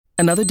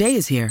Another day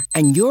is here,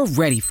 and you're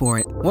ready for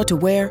it. What to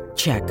wear?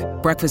 Check.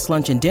 Breakfast,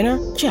 lunch, and dinner?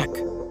 Check.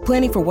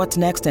 Planning for what's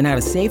next and how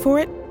to save for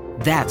it?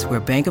 That's where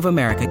Bank of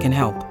America can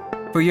help.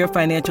 For your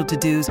financial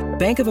to-dos,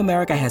 Bank of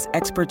America has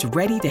experts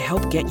ready to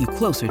help get you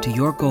closer to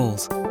your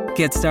goals.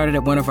 Get started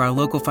at one of our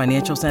local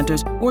financial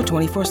centers or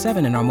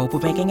 24/7 in our mobile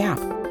banking app.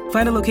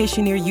 Find a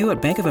location near you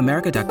at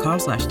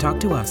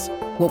bankofamerica.com/talktous.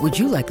 What would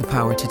you like the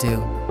power to do?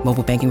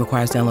 Mobile banking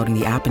requires downloading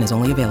the app and is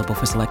only available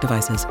for select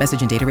devices.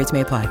 Message and data rates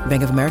may apply.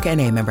 Bank of America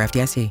N.A., member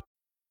FDIC.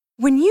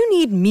 When you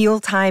need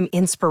mealtime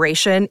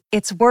inspiration,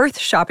 it's worth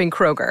shopping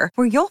Kroger,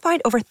 where you'll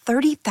find over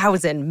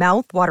 30,000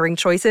 mouth-watering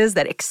choices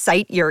that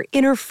excite your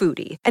inner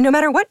foodie. And no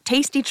matter what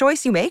tasty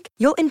choice you make,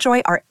 you'll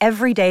enjoy our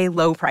everyday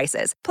low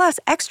prices, plus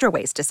extra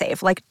ways to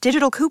save, like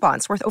digital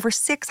coupons worth over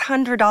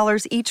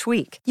 $600 each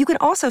week. You can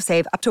also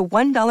save up to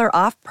 $1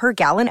 off per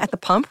gallon at the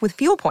pump with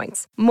fuel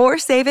points. More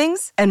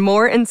savings and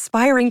more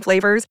inspiring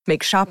flavors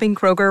make shopping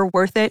Kroger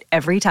worth it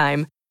every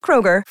time.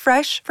 Kroger,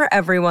 fresh for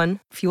everyone.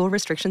 Fuel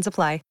restrictions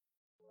apply.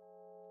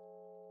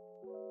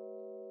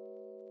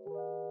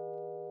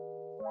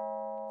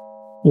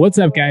 What's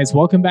up, guys?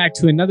 Welcome back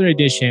to another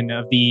edition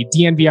of the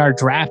DNVR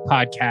Draft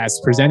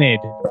Podcast presented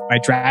by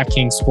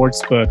DraftKings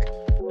Sportsbook.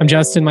 I'm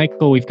Justin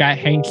Michael. We've got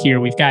Hank here.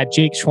 We've got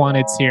Jake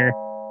Schwanitz here.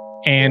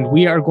 And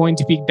we are going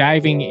to be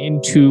diving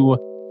into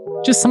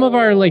just some of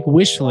our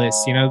wish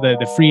lists,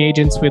 the free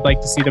agents we'd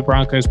like to see the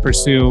Broncos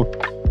pursue,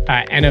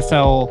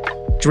 NFL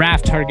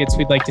draft targets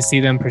we'd like to see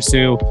them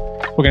pursue.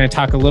 We're going to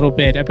talk a little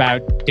bit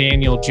about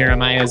Daniel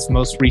Jeremiah's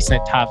most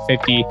recent top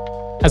 50,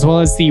 as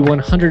well as the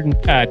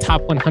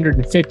top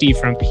 150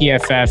 from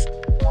PFF.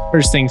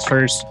 First things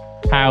first,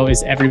 how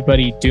is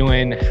everybody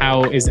doing?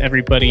 How is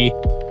everybody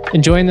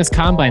enjoying this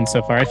combine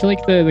so far? I feel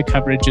like the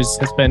coverage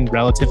has been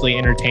relatively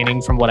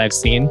entertaining from what I've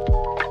seen.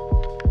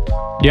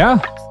 Yeah,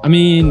 I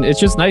mean,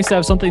 it's just nice to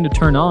have something to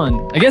turn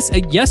on. I guess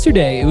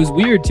yesterday it was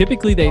weird.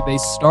 Typically they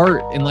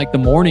start in the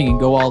morning and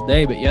go all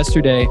day, but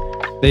yesterday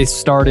they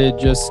started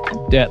just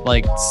at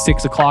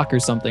 6 o'clock or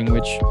something,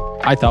 which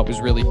I thought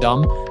was really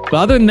dumb. But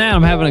other than that,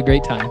 I'm having a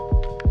great time.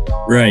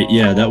 Right.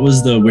 Yeah, that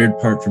was the weird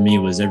part for me,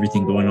 was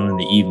everything going on in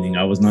the evening.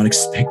 I was not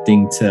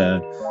expecting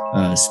to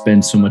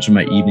spend so much of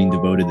my evening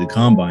devoted to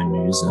combine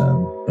news.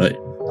 But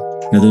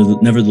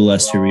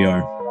nevertheless, here we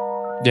are.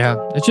 Yeah,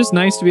 it's just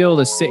nice to be able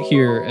to sit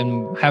here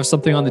and have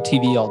something on the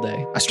TV all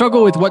day. I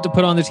struggle with what to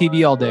put on the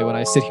TV all day when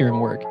I sit here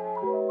and work.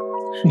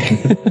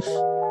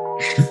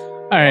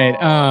 All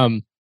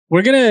right.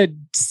 We're going to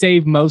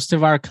save most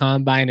of our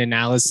combine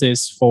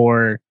analysis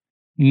for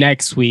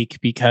next week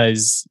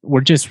because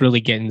we're just really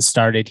getting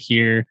started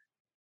here.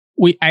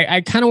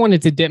 I kind of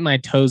wanted to dip my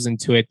toes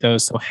into it, though.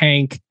 So,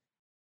 Hank,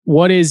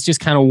 what is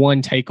just kind of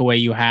one takeaway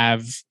you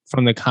have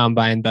from the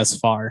combine thus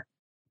far?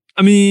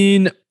 I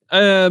mean,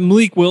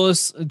 Malik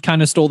Willis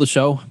kind of stole the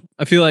show.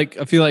 I feel like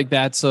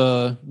that's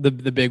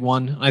the big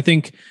one. I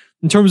think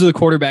in terms of the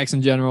quarterbacks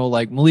in general,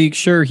 Malik,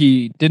 sure,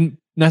 he didn't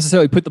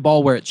necessarily put the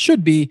ball where it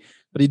should be,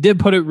 but he did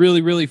put it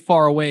really, really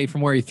far away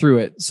from where he threw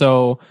it.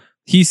 So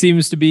he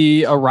seems to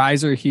be a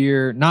riser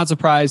here. Not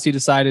surprised he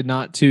decided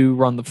not to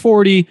run the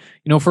 40.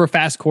 For a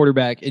fast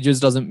quarterback, it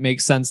just doesn't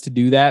make sense to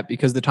do that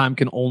because the time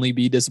can only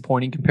be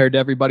disappointing compared to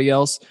everybody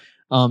else.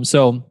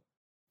 So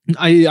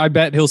I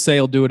bet he'll say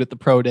he'll do it at the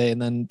pro day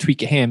and then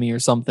tweak a hammy or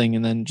something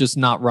and then just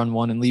not run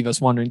one and leave us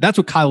wondering. That's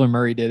what Kyler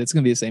Murray did. It's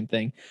going to be the same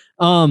thing.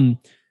 And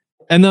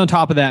then on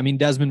top of that, I mean,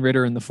 Desmond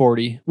Ridder in the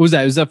 40. What was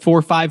that? Was that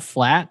 4.5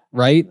 flat,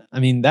 right? I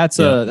mean, that's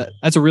a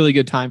really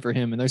good time for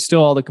him. And there's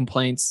still all the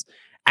complaints,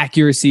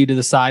 accuracy to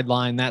the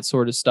sideline, that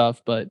sort of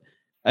stuff. But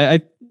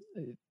I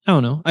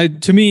don't know.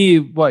 To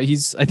me,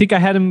 I think I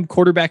had him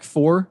quarterback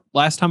 4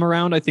 last time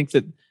around. I think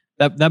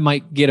that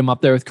might get him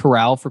up there with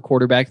Corral for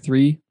quarterback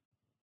 3.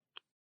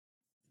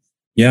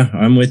 Yeah,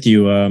 I'm with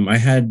you. I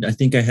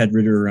think I had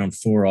Ridder around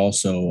 4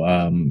 also.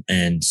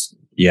 And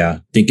yeah,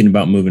 thinking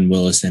about moving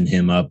Willis and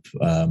him up.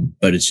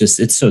 But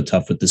it's so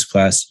tough with this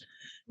class.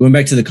 Going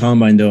back to the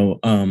combine though,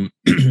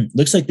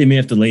 looks like they may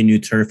have to lay new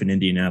turf in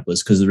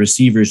Indianapolis because the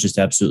receivers just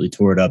absolutely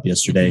tore it up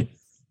yesterday.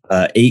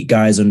 8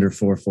 guys under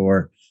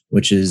 4.4,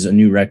 which is a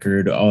new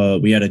record.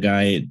 We had a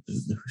guy.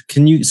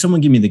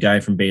 Someone give me the guy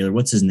from Baylor?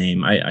 What's his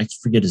name? I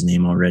forget his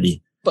name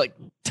already.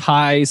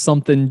 Ty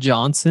something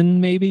Johnson,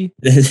 maybe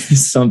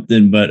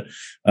something, but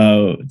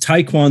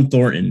Tyquan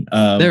Thornton.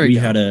 We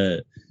had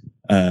a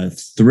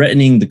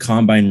threatening the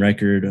combine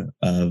record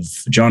of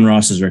John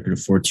Ross's record of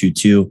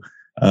 4.22.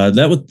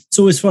 It's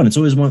always fun. It's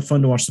always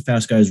fun to watch the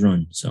fast guys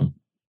run. So,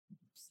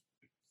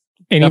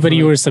 anybody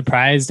who was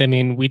surprised? I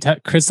mean,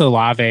 Chris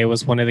Olave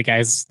was one of the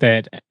guys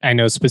that I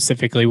know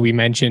specifically we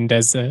mentioned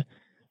as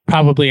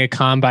probably a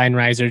combine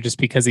riser just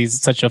because he's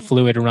such a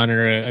fluid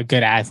runner, a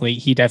good athlete.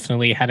 He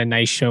definitely had a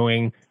nice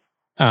showing,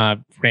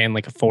 ran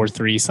like a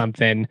 4.3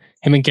 something.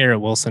 Him and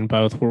Garrett Wilson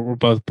were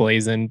both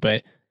blazing,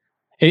 but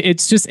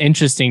it's just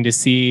interesting to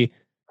see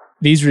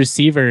these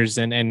receivers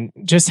and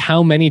just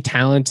how many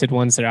talented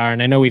ones there are.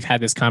 And I know we've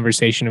had this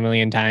conversation a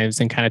million times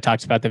and kind of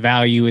talked about the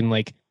value in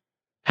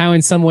how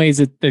in some ways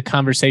the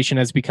conversation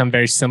has become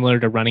very similar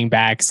to running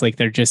backs. Like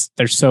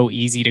they're so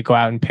easy to go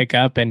out and pick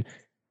up. And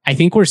I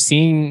think we're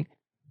seeing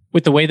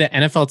with the way that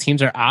NFL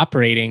teams are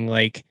operating,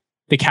 like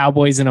the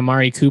Cowboys and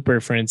Amari Cooper,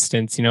 for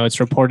instance, it's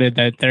reported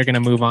that they're going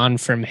to move on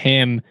from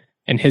him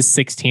and his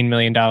 $16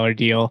 million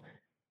deal.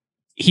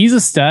 He's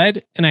a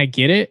stud and I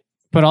get it,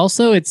 but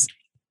also it's,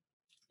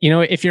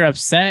 if you're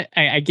upset,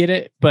 I get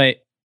it, but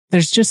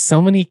there's just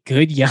so many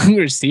good young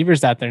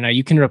receivers out there now.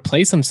 You can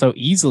replace them so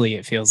easily,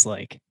 it feels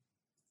like.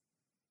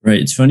 Right.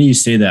 It's funny you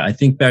say that. I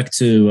think back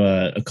to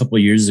a couple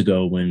of years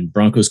ago when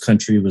Broncos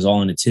country was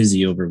all in a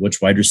tizzy over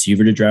which wide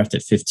receiver to draft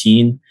at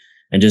 15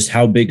 and just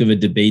how big of a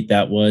debate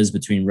that was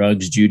between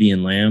Ruggs, Judy,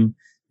 and Lamb.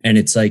 And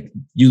it's like,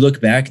 you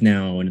look back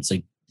now and it's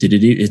like,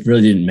 it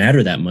really didn't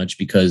matter that much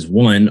because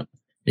one,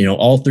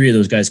 all three of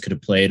those guys could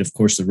have played. Of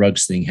course, the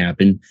Ruggs thing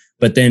happened.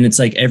 But then it's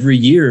like every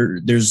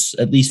year there's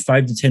at least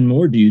 5 to 10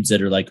 more dudes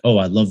that are like, oh,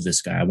 I love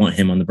this guy. I want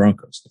him on the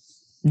Broncos.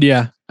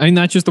 Yeah. I mean,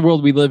 that's just the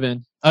world we live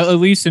in, at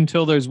least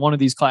until there's one of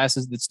these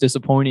classes that's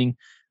disappointing.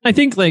 I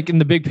think like in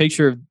the big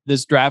picture of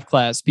this draft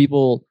class,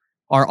 people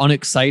are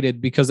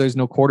unexcited because there's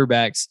no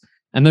quarterbacks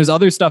and there's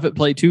other stuff at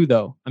play too,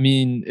 though. I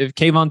mean, if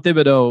Kayvon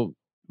Thibodeau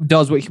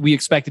does what we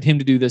expected him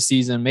to do this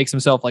season, makes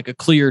himself like a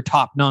clear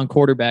top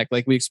non-quarterback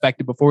like we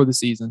expected before the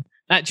season,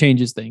 that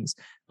changes things.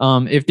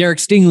 If Derek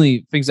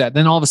Stingley thinks that,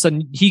 then all of a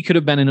sudden he could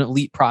have been an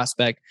elite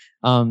prospect.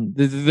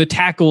 The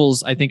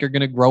tackles, I think, are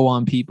going to grow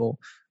on people.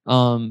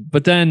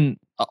 But then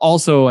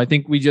also, I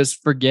think we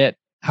just forget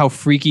how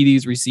freaky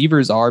these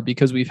receivers are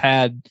because we've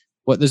had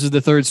this is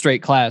the third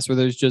straight class where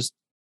there's just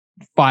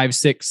 5,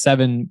 6,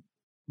 7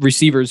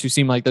 receivers who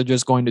seem like they're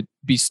just going to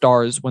be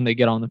stars when they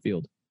get on the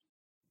field.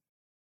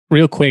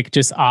 Real quick,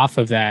 just off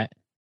of that,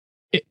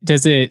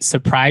 does it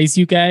surprise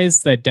you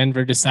guys that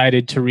Denver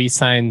decided to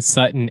re-sign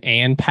Sutton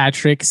and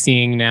Patrick,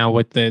 seeing now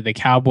what the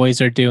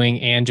Cowboys are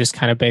doing and just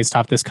kind of based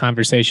off this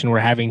conversation we're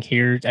having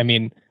here? I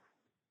mean,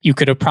 you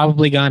could have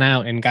probably gone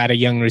out and got a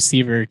young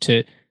receiver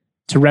to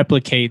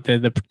replicate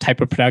the type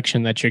of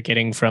production that you're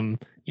getting from,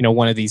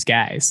 one of these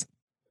guys.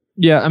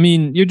 Yeah. I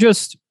mean, you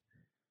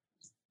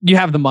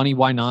have the money.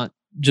 Why not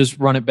just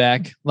run it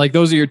back? Like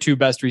those are your 2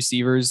 best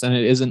receivers and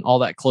it isn't all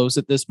that close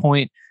at this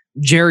point.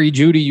 Jerry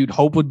Jeudy, you'd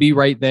hope would be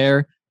right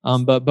there.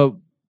 But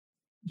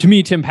to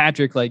me, Tim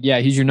Patrick,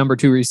 he's your number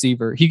 2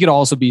 receiver. He could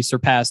also be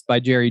surpassed by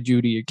Jerry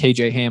Jeudy or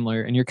KJ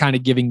Hamler. And you're kind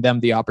of giving them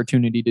the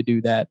opportunity to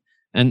do that.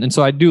 And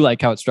so I do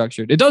like how it's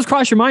structured. It does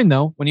cross your mind,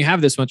 though, when you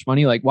have this much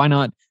money, like why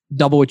not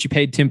double what you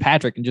paid Tim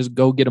Patrick and just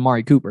go get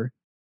Amari Cooper?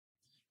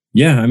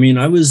 Yeah, I mean,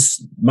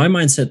 my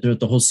mindset throughout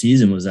the whole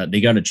season was that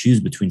they got to choose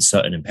between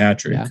Sutton and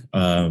Patrick.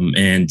 Yeah.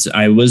 And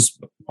I was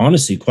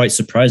honestly quite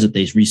surprised that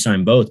they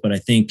re-signed both. But I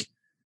think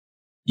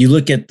you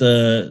look at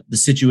the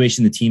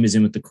situation the team is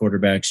in with the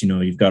quarterbacks,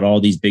 you've got all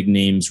these big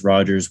names,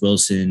 Rodgers,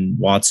 Wilson,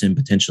 Watson,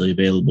 potentially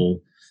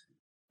available.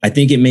 I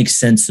think it makes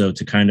sense, though,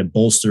 to kind of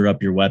bolster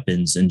up your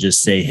weapons and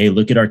just say, hey,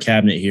 look at our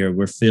cabinet here.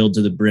 We're filled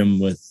to the brim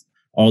with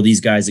all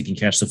these guys that can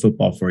catch the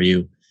football for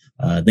you.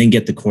 Then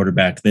get the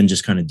quarterback, then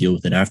just kind of deal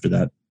with it after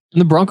that. And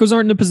the Broncos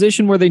aren't in a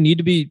position where they need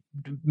to be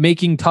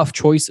making tough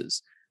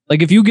choices.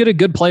 Like if you get a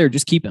good player,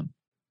 just keep him.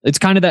 It's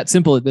kind of that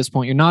simple at this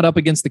point. You're not up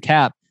against the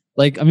cap.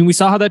 We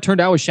saw how that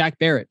turned out with Shaq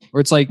Barrett, where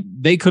it's like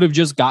they could have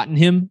just gotten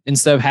him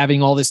instead of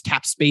having all this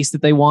cap space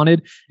that they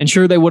wanted. And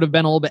sure, they would have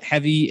been a little bit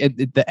heavy at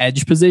the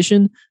edge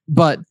position,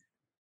 but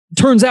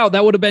turns out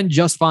that would have been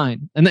just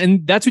fine.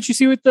 And that's what you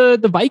see with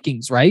the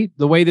Vikings, right?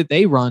 The way that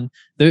they run,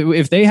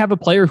 if they have a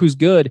player who's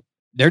good,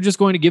 they're just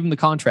going to give him the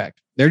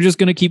contract. They're just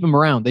going to keep him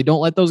around. They don't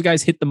let those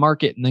guys hit the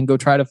market and then go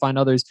try to find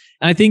others.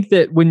 And I think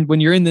that when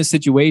you're in this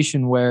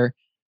situation where,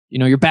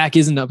 your back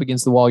isn't up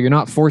against the wall, you're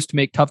not forced to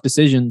make tough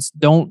decisions.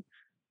 Don't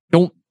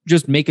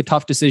just make a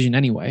tough decision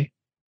anyway.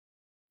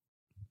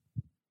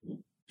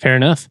 Fair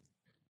enough.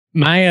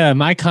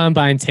 My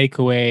combine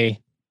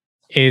takeaway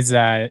is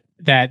that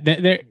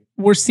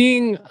we're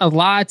seeing a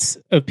lot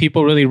of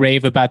people really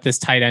rave about this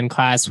tight end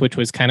class, which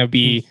was kind of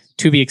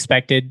to be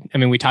expected. I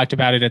mean, we talked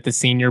about it at the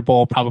Senior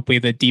Bowl, probably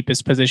the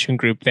deepest position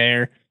group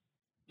there.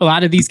 A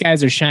lot of these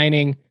guys are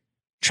shining.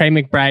 Trey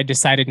McBride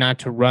decided not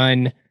to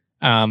run.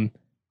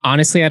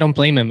 Honestly, I don't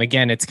blame him.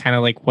 Again, it's kind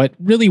of like,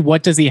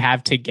 what does he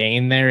have to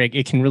gain there?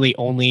 It can really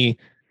only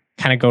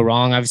kind of go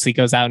wrong. Obviously, he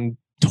goes out and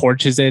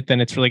torches it, then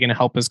it's really going to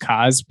help his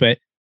cause. But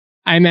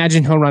I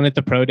imagine he'll run at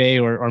the pro day,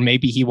 or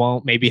maybe he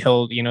won't. Maybe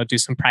he'll, do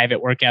some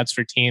private workouts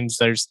for teams.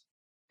 There's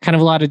kind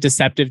of a lot of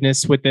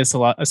deceptiveness with this,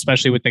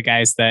 especially with the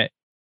guys that,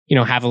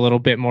 have a little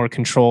bit more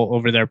control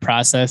over their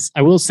process.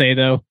 I will say,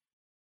 though,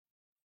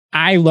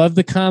 I love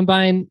the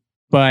combine,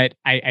 but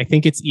I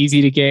think it's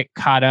easy to get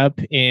caught up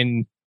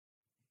in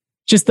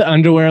just the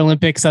underwear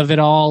Olympics of it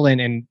all.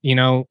 And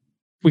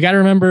we got to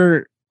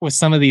remember with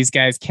some of these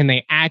guys, can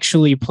they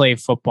actually play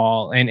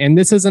football? And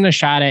this isn't a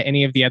shot at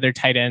any of the other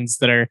tight ends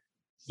that are,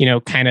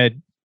 kind of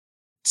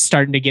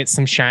starting to get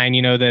some shine.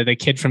 The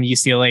kid from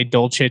UCLA,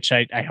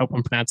 Dulcich, I hope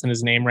I'm pronouncing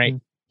his name right.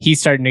 He's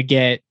starting to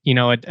get,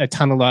 a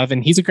ton of love,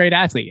 and he's a great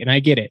athlete, and I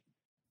get it.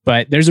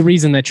 But there's a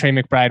reason that Trey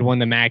McBride won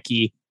the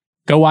Mackey.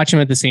 Go watch him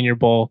at the Senior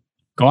Bowl.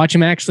 Go watch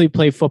him actually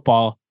play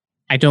football.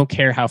 I don't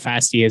care how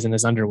fast he is in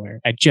his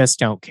underwear. I just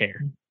don't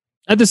care.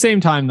 At the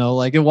same time, though,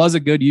 like it was a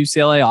good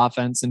UCLA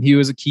offense, and he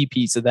was a key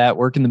piece of that.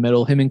 Work in the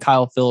middle. Him and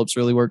Kyle Phillips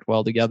really worked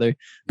well together.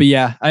 But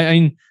yeah, I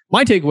mean,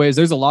 my takeaway is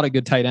there's a lot of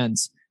good tight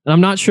ends, and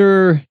I'm not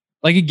sure.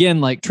 Like again,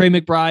 like Trey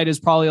McBride is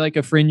probably like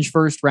a fringe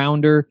first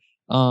rounder.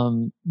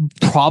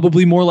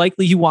 Probably more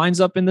likely he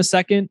winds up in the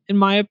second, in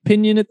my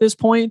opinion, at this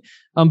point.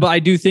 But I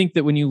do think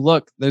that when you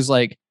look, there's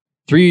like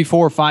 3,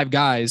 4, 5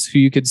 guys who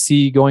you could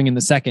see going in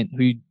the second,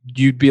 who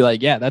you'd be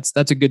like, yeah, that's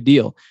a good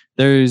deal.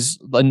 There's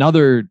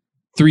another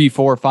 3,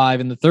 4, 5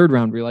 in the third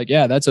round where you're like,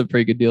 yeah, that's a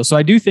pretty good deal. So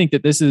I do think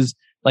that this is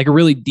like a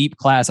really deep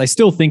class. I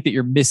still think that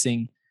you're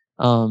missing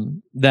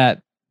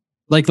that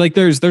like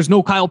there's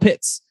no Kyle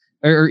Pitts.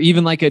 Or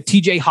even like a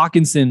TJ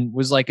Hawkinson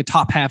was like a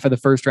top half of the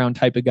first round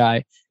type of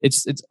guy.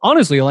 It's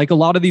honestly like a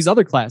lot of these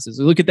other classes.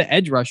 We look at the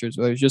edge rushers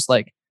where it's just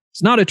like,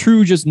 it's not a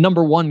true just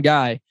number one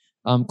guy.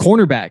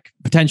 Cornerback,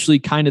 potentially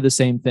kind of the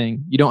same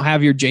thing. You don't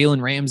have your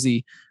Jalen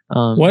Ramsey.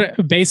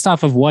 What based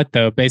off of what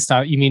though? Based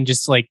off, you mean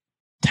just like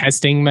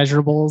testing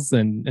measurables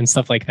and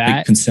stuff like that?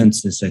 Like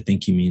consensus, I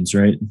think he means,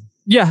 right?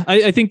 Yeah,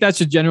 I think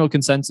that's a general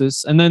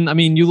consensus. And then, I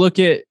mean,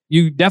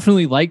 you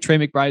definitely like Trey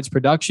McBride's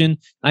production. And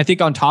I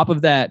think on top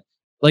of that,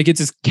 like it's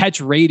his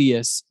catch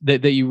radius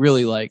that you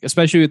really like,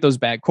 especially with those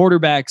bad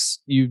quarterbacks.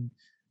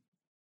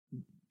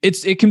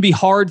 It can be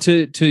hard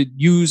to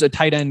use a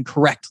tight end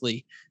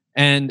correctly.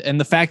 And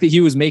the fact that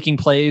he was making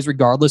plays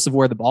regardless of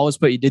where the ball was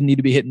put, he didn't need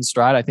to be hitting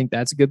stride. I think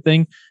that's a good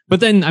thing. But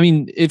then, I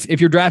mean,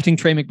 if you're drafting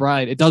Trey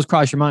McBride, it does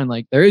cross your mind.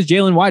 Like there is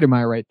Jalen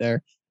Weidemeyer right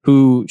there,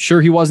 who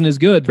sure he wasn't as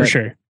good, for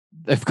sure,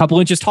 a couple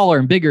inches taller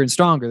and bigger and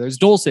stronger. There's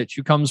Dulcich,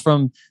 who comes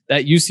from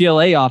that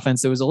UCLA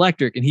offense that was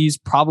electric, and he's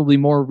probably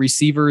more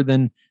receiver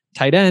than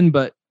tight end,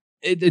 but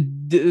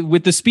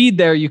with the speed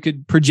there, you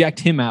could project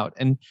him out.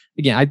 And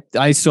again,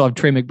 I still have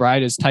Trey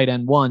McBride as tight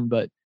end 1,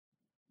 but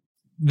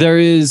there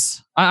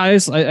is, I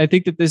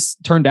think that this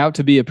turned out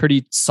to be a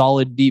pretty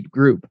solid, deep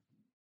group.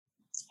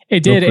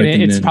 It did.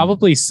 And it's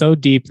probably so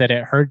deep that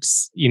it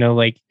hurts,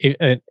 like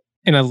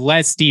in a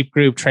less deep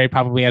group, Trey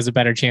probably has a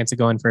better chance of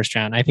going first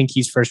round. I think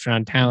he's first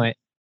round talent.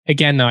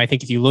 Again, though, I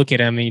think if you look at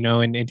him,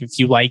 and if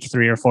you like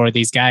 3 or 4 of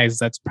these guys,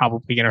 that's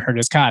probably going to hurt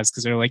his cause,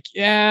 because they're like,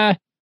 yeah,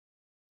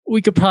 we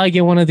could probably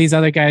get one of these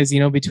other guys,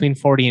 between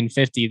 40 and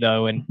 50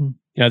 though. And,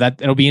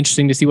 that it'll be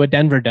interesting to see what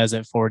Denver does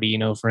at 40,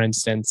 for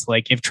instance,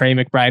 like if Trey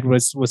McBride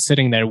was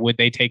sitting there, would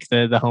they take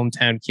the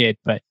hometown kid?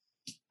 But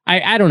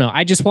I don't know.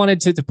 I just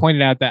wanted to point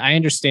it out that I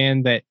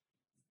understand that,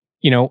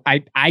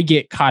 I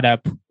get caught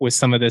up with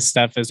some of this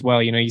stuff as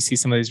well. You see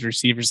some of these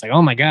receivers like,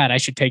 oh my God, I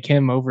should take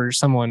him over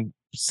someone.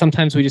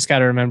 Sometimes we just got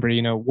to remember,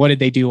 what did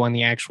they do on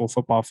the actual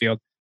football field?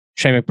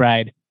 Trey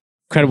McBride,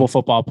 incredible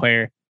football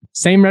player.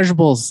 Same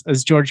measurables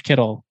as George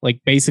Kittle, like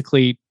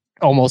basically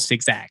almost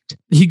exact.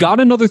 He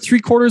got another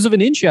 3/4 of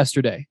an inch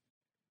yesterday,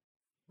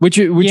 which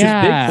is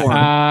big for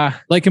him.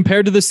 Like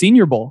compared to the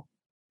Senior Bowl.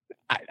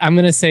 I'm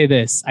going to say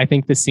this. I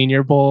think the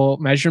Senior Bowl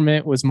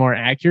measurement was more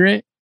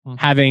accurate,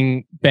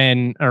 having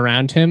been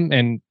around him.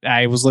 And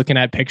I was looking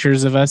at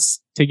pictures of us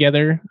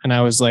together and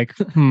I was like,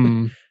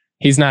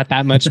 he's not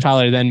that much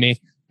taller than me.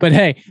 But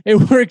hey, it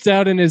worked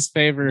out in his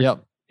favor.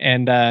 Yep.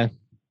 And,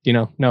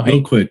 no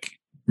hate.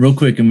 Real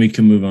quick, and we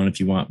can move on if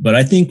you want. But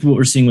I think what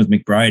we're seeing with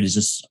McBride is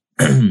just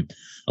a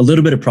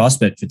little bit of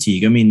prospect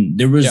fatigue. I mean,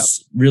 there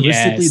was there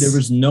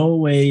was no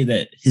way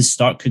that his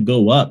stock could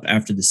go up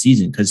after the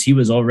season, because he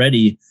was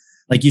already,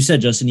 like you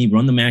said, Justin, he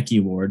won the Mackey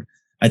Award.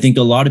 I think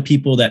a lot of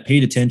people that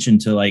paid attention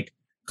to like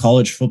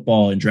college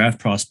football and draft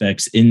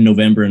prospects in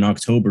November and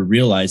October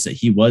realized that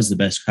he was the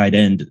best tight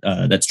end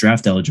that's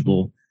draft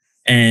eligible.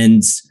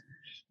 And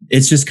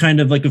it's just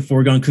kind of like a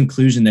foregone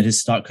conclusion that his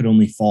stock could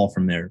only fall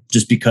from there,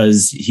 just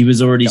because he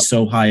was already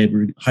so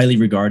highly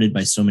regarded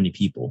by so many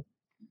people.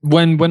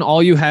 When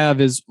all you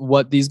have is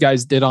what these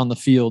guys did on the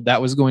field,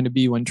 that was going to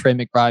be when Trey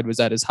McBride was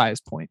at his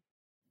highest point.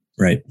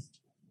 Right.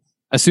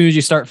 As soon as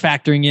you start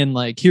factoring in,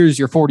 like, here's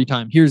your 40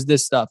 time, here's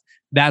this stuff,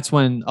 that's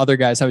when other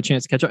guys have a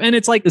chance to catch up. And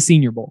it's like the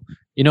Senior Bowl,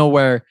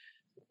 where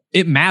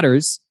it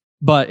matters,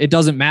 but it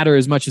doesn't matter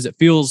as much as it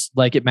feels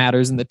like it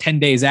matters in the 10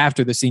 days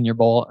after the Senior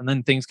Bowl. And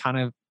then things kind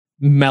of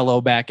mellow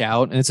back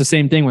out. And it's the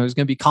same thing where there's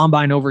going to be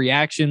combine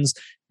overreactions,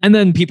 and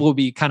then people will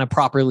be kind of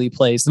properly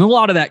placed. And a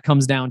lot of that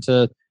comes down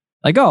to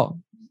like, oh,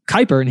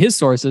 Kuiper and his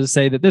sources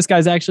say that this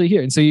guy's actually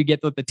here. And so you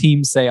get what the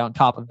teams say on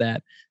top of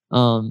that.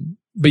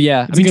 But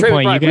yeah, it's a good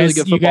point.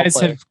 You guys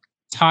have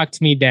talked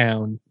me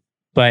down,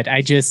 but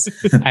I just,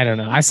 I don't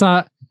know.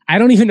 I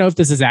don't even know if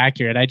this is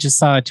accurate. I just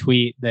saw a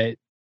tweet that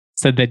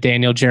said that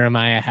Daniel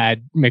Jeremiah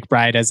had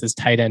McBride as his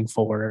tight end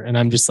 4. And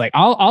I'm just like,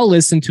 I'll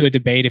listen to a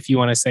debate if you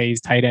want to say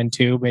he's tight end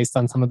 2 based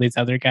on some of these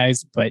other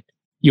guys, but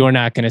you're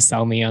not going to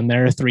sell me on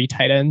there are 3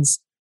 tight ends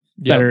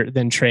better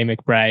than Trey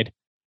McBride.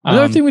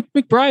 Another thing with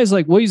McBride is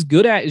like what he's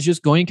good at is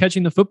just going and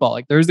catching the football.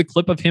 Like there's the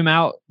clip of him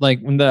out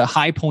like when the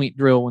high point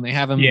drill, when they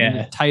have him in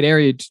the tight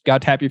area, just got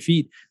to tap your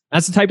feet.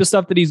 That's the type of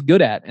stuff that he's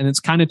good at. And it's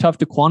kind of tough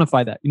to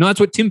quantify that. That's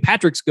what Tim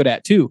Patrick's good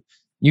at too.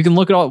 You can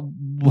look at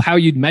how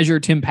you'd measure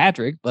Tim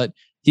Patrick, but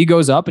he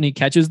goes up and he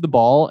catches the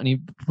ball and he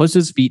puts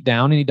his feet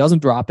down and he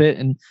doesn't drop it.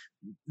 And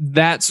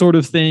that sort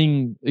of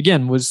thing,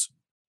 again, was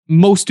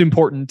most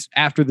important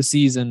after the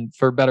season,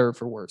 for better or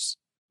for worse.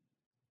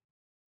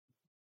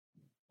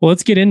 Well,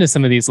 let's get into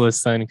some of these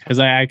lists then, because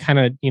I kind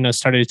of,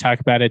 started to talk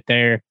about it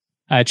there.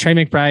 Trey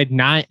McBride,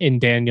 not in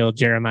Daniel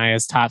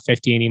Jeremiah's top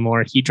 50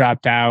 anymore. He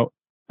dropped out.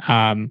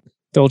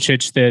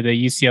 Dulcich,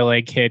 the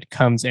UCLA kid,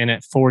 comes in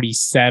at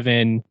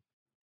 47.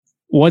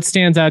 What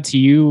stands out to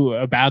you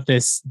about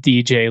this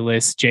DJ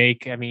list,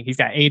 Jake? I mean, he's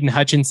got Aiden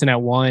Hutchinson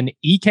at 1,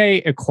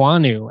 Ike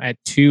Ekwonu at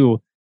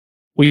 2.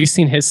 We've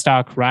seen his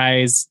stock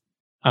rise.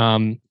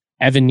 Evan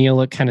Neal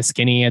looked kind of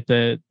skinny at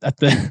the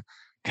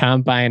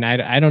combine.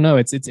 I don't know.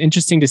 It's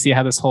interesting to see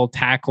how this whole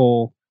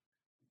tackle,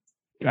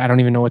 I don't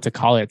even know what to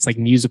call it. It's like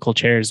musical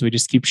chairs. We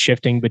just keep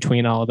shifting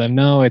between all of them.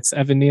 No, it's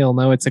Evan Neal.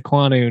 No, it's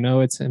Ekwonu.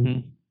 No, it's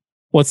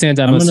What stands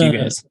out most to you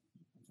guys?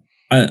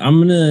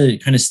 I'm going to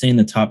kind of stay in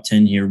the top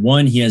 10 here.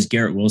 One, he has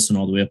Garrett Wilson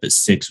all the way up at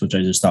 6, which I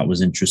just thought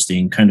was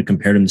interesting. Kind of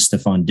compared him to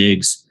Stephon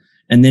Diggs.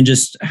 And then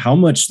just how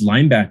much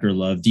linebacker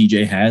love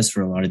DJ has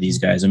for a lot of these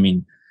guys. I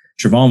mean,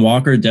 Travon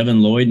Walker,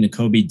 Devin Lloyd,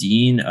 Nakobe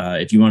Dean.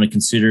 If you want to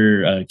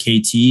consider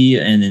KT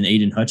and then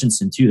Aiden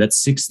Hutchinson too, that's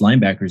 6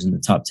 linebackers in the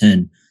top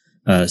 10.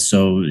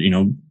 So,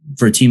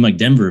 for a team like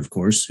Denver, of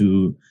course,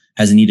 who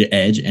has a needed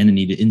edge and a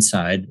needed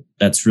inside,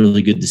 that's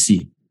really good to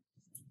see.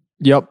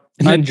 Yep.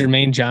 And then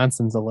Jermaine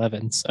Johnson's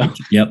 11. So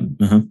yep.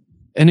 Uh-huh.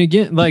 And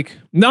again, like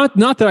not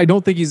that I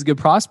don't think he's a good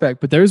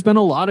prospect, but there's been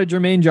a lot of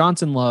Jermaine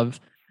Johnson love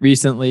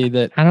recently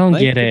that I don't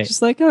get it.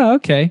 Just like, oh,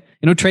 okay.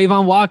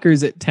 Trayvon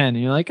Walker's at 10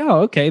 and you're like,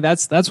 oh, okay,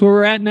 that's where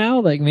we're at now.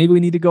 Like maybe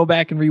we need to go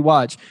back and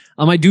rewatch.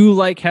 I do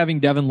like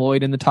having Devin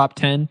Lloyd in the top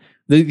 10.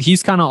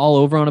 He's kind of all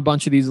over on a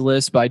bunch of these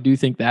lists, but I do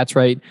think that's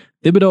right.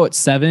 Thibodeau at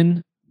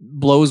 7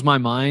 blows my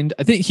mind.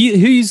 I think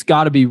he's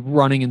got to be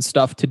running and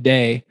stuff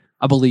today,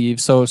 I believe.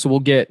 So we'll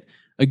get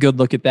a good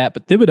look at that.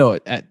 But Thibodeau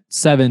at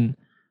 7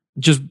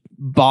 just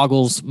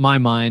boggles my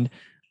mind.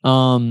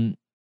 You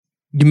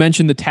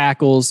mentioned the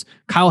tackles.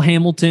 Kyle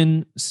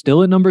Hamilton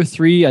still at number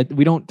 3.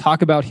 We don't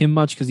talk about him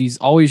much because he's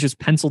always just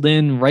penciled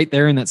in right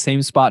there in that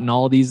same spot in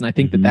all of these. And I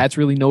think that's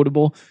really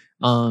notable.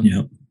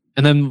 And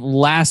then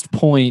last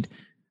point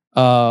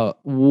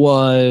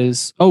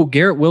was,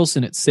 Garrett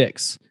Wilson at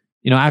 6.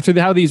 After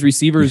how these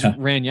receivers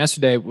ran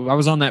yesterday, I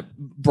was on that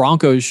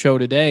Broncos show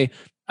today.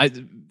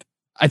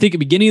 I think at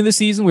the beginning of the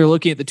season, we were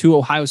looking at the 2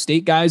 Ohio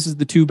State guys as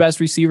the 2 best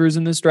receivers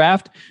in this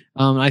draft.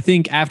 I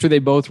think after they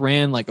both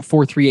ran like a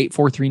 4.38,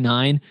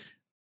 4.39,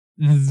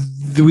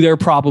 they're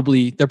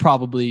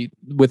probably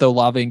with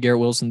Olave and Garrett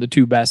Wilson, the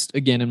 2 best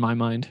again in my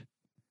mind.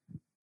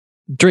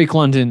 Drake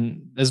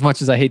London, as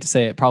much as I hate to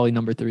say it, probably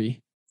number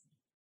 3.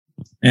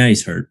 Yeah,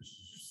 he's hurt.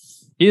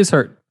 He is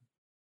hurt.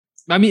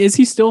 I mean, is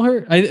he still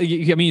hurt? I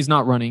mean, he's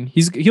not running.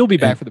 He'll be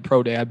back for the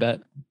pro day, I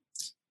bet.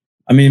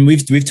 I mean,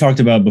 we've talked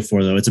about it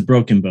before, though. It's a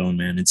broken bone,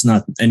 man. It's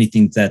not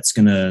anything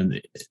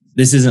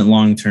this isn't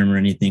long-term or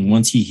anything.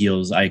 Once he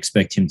heals, I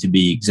expect him to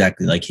be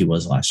exactly like he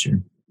was last year.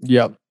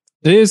 Yep.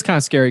 It is kind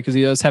of scary because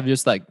he does have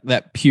just like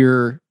that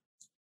pure,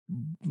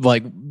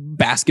 like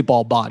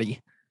basketball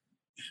body.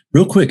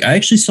 Real quick, I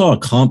actually saw a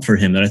comp for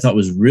him that I thought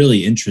was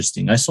really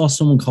interesting. I saw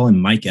someone call him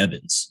Mike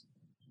Evans.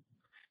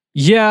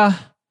 Yeah.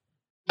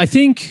 I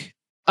think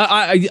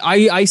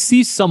I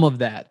see some of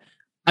that.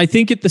 I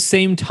think at the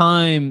same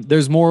time,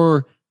 there's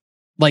more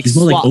like he's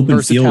more slot like open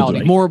versatility,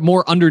 field,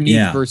 more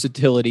underneath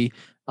versatility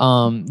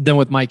than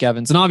with Mike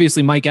Evans. And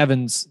obviously, Mike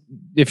Evans,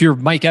 if you're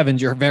Mike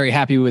Evans, you're very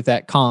happy with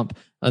that comp.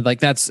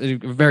 Like that's a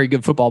very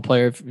good football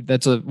player.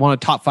 That's one of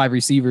the top 5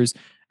 receivers. At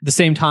the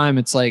same time,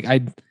 it's like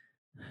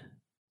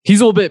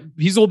he's a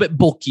little bit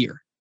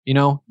bulkier. He's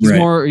right.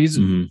 more he's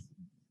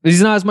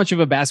not as much of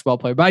a basketball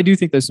player, but I do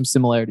think there's some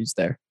similarities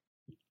there.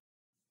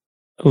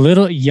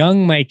 Little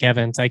young Mike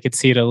Evans, I could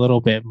see it a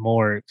little bit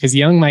more because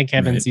young Mike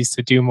Evans used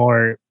to do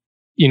more,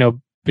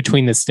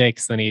 between the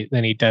sticks than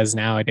he does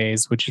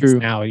nowadays, which is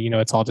now,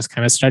 it's all just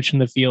kind of stretching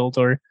the field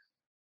or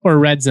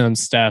red zone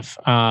stuff.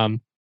 Final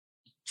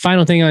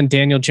thing on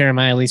Daniel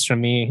Jeremiah, at least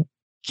from me,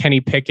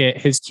 Kenny Pickett,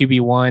 his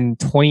QB1,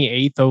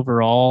 28th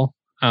overall,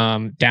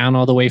 down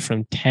all the way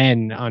from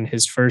 10 on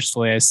his first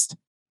list.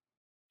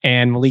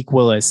 And Malik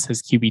Willis,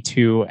 his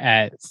QB2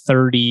 at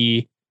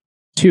 32.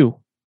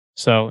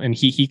 So, and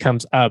he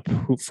comes up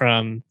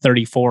from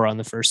 34 on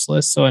the first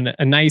list. So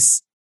a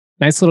nice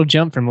little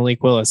jump from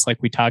Malik Willis,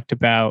 like we talked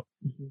about.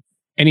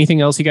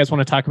 Anything else you guys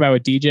want to talk about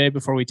with DJ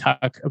before we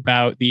talk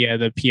about the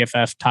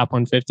PFF top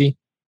 150?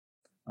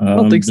 I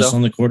don't think just so.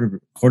 On the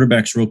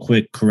quarterbacks real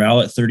quick, Corral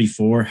at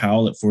 34,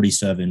 Howell at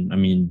 47. I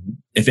mean,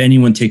 if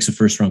anyone takes a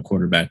first round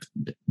quarterback,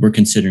 we're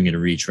considering it a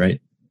reach, right?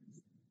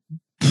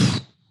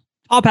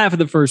 Top half of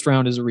the first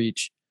round is a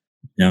reach.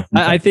 Yeah.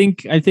 Okay. I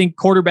think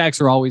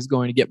quarterbacks are always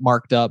going to get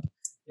marked up.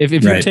 If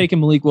you're taking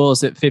Malik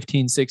Willis at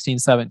 15, 16,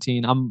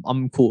 17,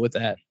 I'm cool with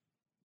that.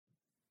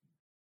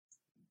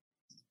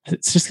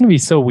 It's just going to be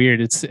so weird.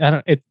 It's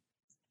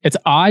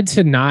odd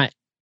to not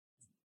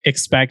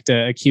expect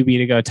a QB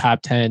to go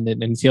top 10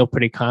 and feel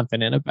pretty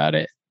confident about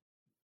it.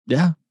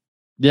 Yeah.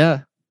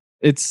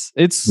 It's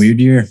weird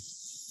year.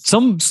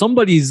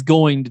 somebody's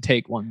going to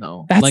take one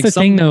though. That's like the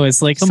thing though,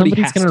 is like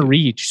somebody's going to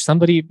reach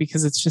somebody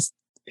because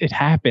it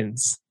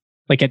happens.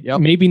 Like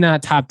maybe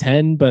not top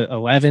 10, but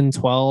 11,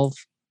 12.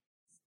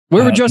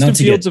 Where would Justin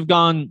Fields have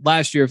gone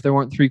last year if there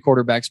weren't 3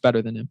 quarterbacks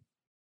better than him?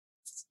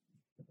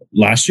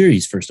 Last year,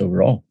 he's first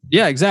overall.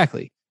 Yeah,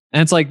 exactly.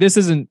 And it's like, this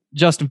isn't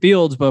Justin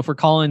Fields, but if we're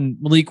calling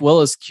Malik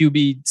Willis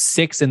QB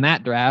 6 in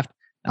that draft,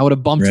 I would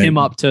have bumped him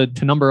up to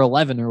number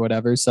 11 or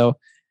whatever. So,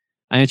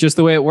 and it's just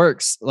the way it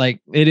works.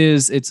 Like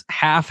it's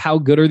half how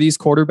good are these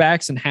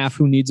quarterbacks and half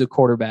who needs a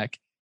quarterback.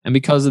 And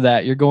because of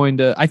that,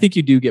 I think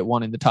you do get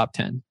one in the top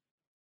 10.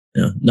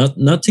 Yeah,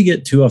 not to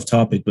get too off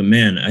topic, but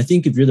man, I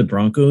think if you're the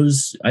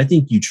Broncos, I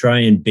think you try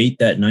and bait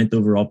that 9th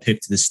overall pick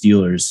to the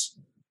Steelers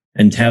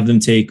and have them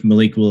take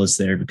Malik Willis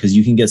there because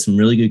you can get some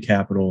really good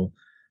capital.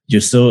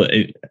 You're still,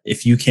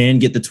 if you can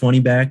get the 20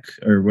 back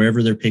or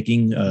wherever they're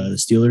picking the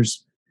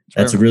Steelers,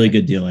 that's a really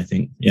good deal, I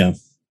think. Yeah.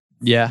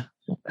 Yeah.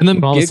 And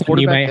then all of a sudden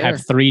you might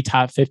have 3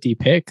 top 50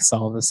 picks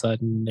all of a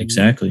sudden.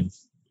 Exactly.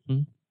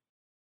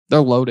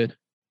 They're loaded.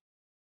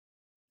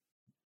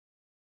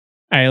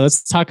 All right,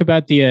 let's talk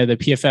about the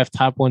PFF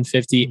top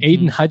 150.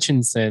 Aiden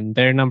Hutchinson,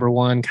 they're number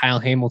 1. Kyle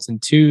Hamilton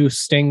 2.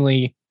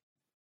 Stingley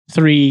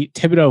 3.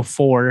 Thibodeau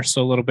 4.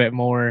 So a little bit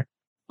more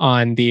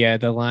on the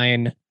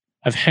line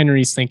of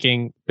Henry's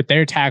thinking. But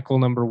their tackle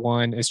number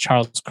 1 is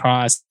Charles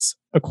Cross.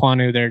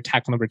 Ekwonu, their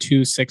tackle number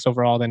 2, 6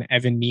 overall. Then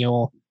Evan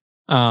Neal,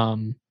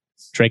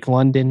 Drake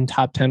London,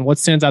 top 10. What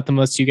stands out the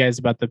most to you guys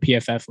about the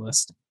PFF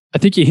list? I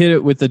think you hit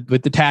it with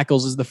the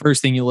tackles is the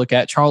first thing you look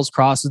at. Charles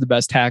Cross is the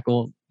best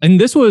tackle, and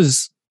this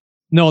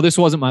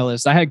wasn't my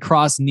list. I had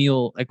Cross,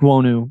 Neal,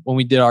 Ekwonu when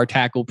we did our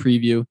tackle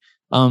preview.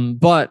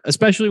 But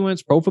especially when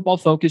it's Pro Football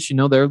Focus,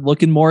 they're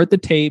looking more at the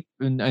tape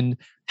and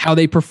how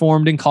they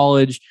performed in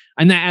college.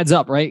 And that adds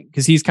up, right?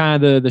 Because he's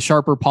kind of the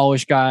sharper,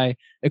 polished guy.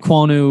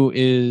 Ekwonu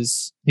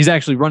he's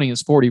actually running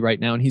his 40 right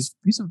now. And he's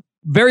a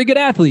very good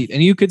athlete.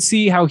 And you could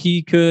see how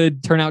he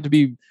could turn out to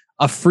be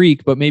a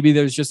freak, but maybe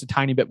there's just a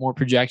tiny bit more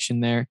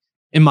projection there,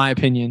 in my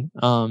opinion.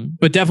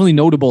 But definitely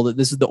notable that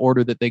this is the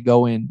order that they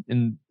go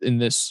in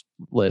this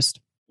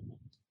list.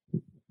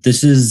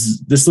 This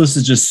list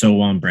is just so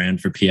on brand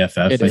for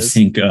PFF. I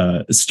think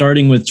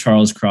starting with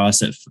Charles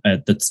Cross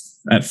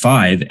at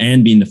 5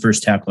 and being the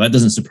first tackle, that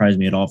doesn't surprise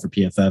me at all for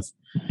PFF.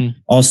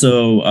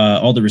 Also,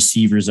 all the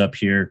receivers up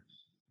here,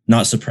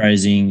 not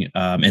surprising.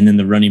 And then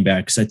the running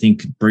backs, I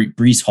think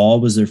Breece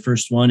Hall was their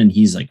first one, and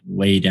he's like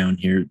way down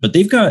here. But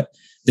they've got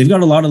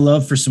a lot of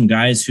love for some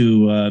guys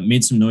who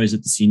made some noise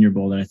at the Senior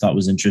Bowl that I thought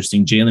was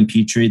interesting. Jalen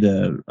Petrie,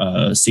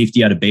 the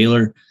safety out of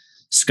Baylor,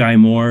 Sky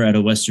Moore out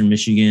of Western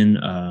Michigan.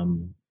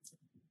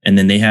 And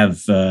then they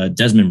have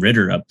Desmond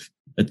Ridder up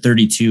at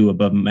 32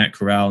 above Matt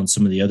Corral and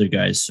some of the other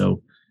guys.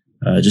 So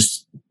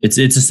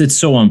it's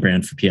so on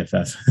brand for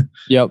PFF.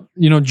 Yep.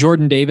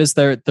 Jordan Davis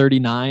there at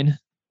 39,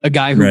 a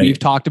guy who we've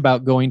talked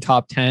about going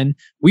top 10.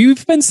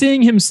 We've been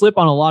seeing him slip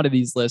on a lot of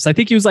these lists. I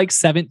think he was like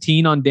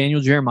 17 on Daniel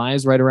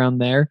Jeremiah's, right around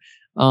there.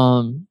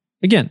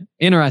 Again,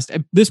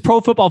 interesting. This Pro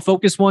Football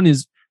Focus one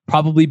is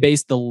probably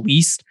based the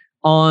least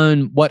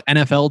on what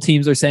NFL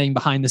teams are saying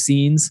behind the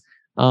scenes.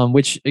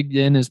 Which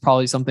again is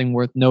probably something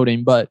worth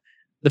noting. But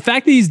the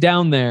fact that he's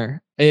down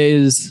there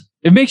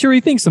it makes you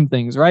rethink some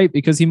things, right?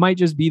 Because he might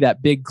just be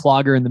that big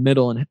clogger in the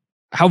middle. And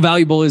how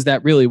valuable is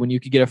that really when you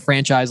could get a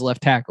franchise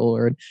left tackle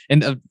or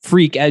a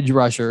freak edge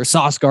rusher or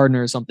Sauce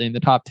Gardner or something in the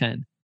top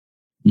 10?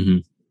 Mm-hmm.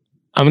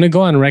 I'm going to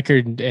go on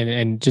record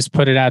and just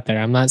put it out there.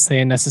 I'm not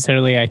saying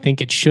necessarily I think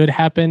it should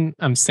happen.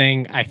 I'm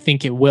saying I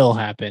think it will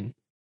happen.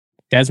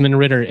 Desmond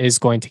Ridder is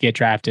going to get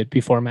drafted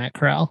before Matt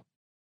Corral.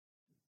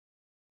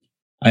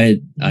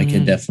 I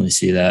can definitely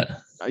see that.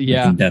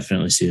 Yeah, I can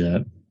definitely see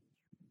that.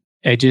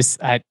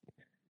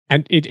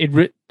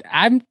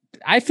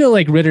 I feel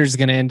like Ritter's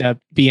going to end up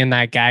being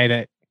that guy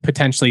that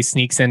potentially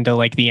sneaks into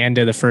like the end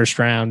of the first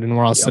round, and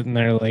we're all sitting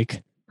there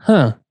like,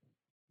 huh?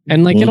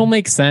 And like it'll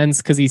make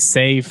sense because he's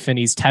safe and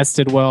he's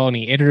tested well and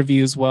he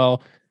interviews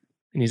well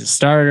and he's a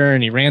starter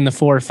and he ran the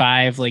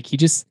 4.5. Like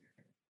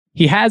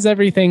he has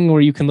everything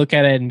where you can look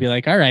at it and be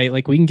like, all right,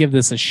 like we can give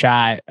this a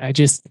shot.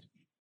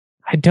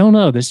 I don't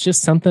know. There's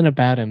just something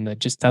about him that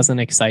just doesn't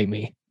excite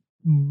me.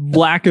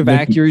 Lack of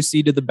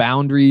accuracy to the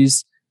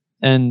boundaries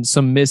and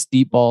some missed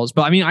deep balls.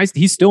 But I mean,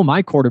 he's still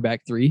my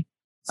quarterback 3.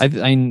 I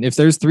mean, if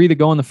there's 3 that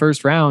go in the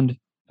first round,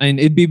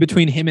 it'd be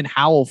between him and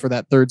Howell for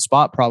that 3rd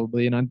spot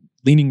probably. And I'm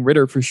leaning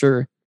Ridder for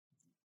sure.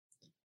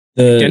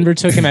 Denver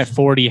took him at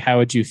 40. How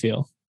would you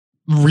feel?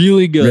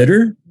 Really good.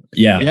 Ridder?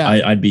 Yeah.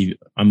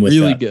 I'm with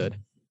really that.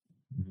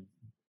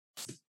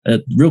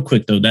 Good. Real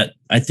quick though, that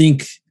I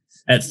think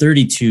at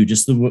 32,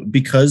 just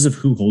because of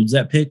who holds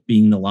that pick,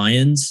 being the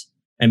Lions,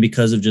 and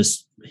because of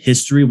just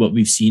history, what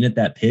we've seen at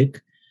that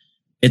pick,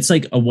 it's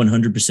like a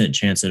 100%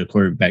 chance that a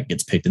quarterback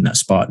gets picked in that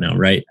spot now,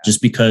 right?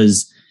 Just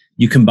because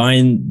you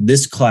combine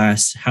this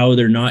class, how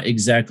they're not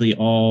exactly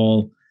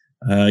all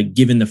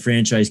given the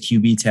franchise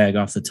QB tag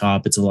off the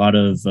top. It's a lot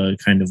of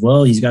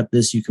he's got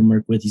this you can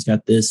work with. He's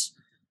got this.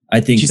 I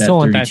think you still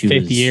want that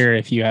 5th year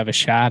if you have a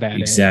shot at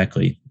it.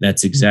 Exactly.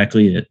 That's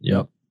exactly it.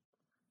 Yep.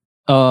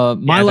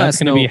 My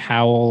last going to be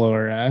Howell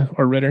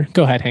or Ritter.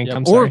 Go ahead, Hank.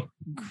 I'm sorry. Or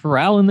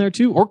Corral in there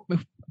too, or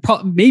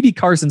maybe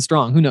Carson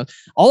Strong. Who knows?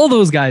 All of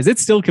those guys.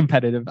 It's still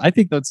competitive. I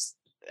think that's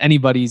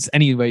anybody's.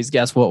 Anyways,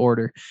 guess what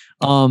order?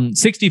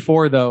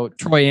 64 though.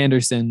 Troy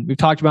Anderson. We've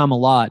talked about him a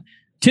lot.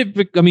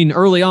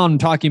 Early on,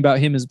 talking about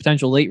him as a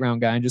potential late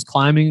round guy and just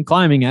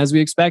climbing as we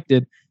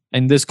expected.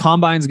 And this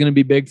combine is going to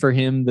be big for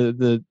him.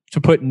 To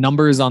put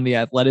numbers on the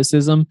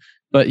athleticism,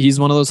 but he's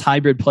one of those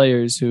hybrid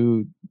players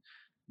who.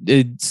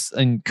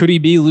 Could he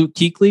be Luke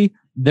Kuechly?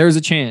 There's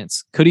a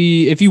chance. Could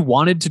he, if you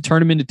wanted to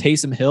turn him into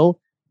Taysom Hill,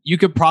 you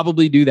could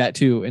probably do that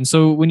too. And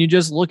so when you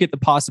just look at the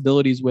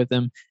possibilities with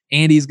him,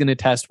 and he's going to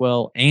test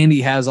well, and he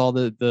has all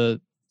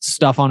the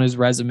stuff on his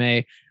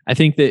resume, I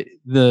think that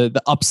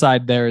the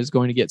upside there is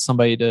going to get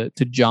somebody to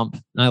jump.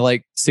 And I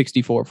like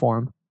 64 for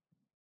him.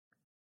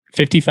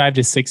 55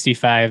 to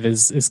 65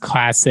 is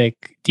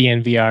classic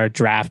DNVR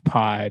draft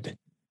pod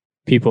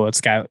people.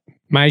 It's got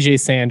Myjai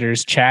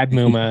Sanders, Chad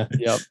Muma,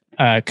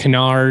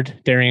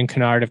 Darian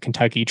Kennard of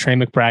Kentucky, Trey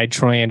McBride,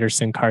 Troy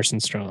Anderson, Carson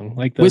Strong.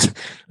 Like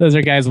those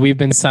are guys we've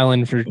been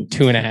selling for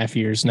 2.5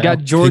 years now. Got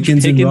George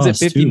Pickens at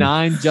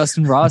 59,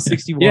 Justin Ross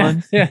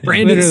 61,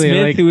 Brandon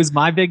Smith, who was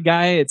my big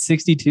guy at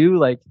 62.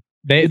 Like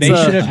they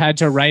should have had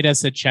to write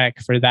us a check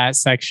for that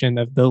section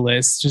of the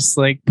list. Just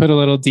like put a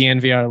little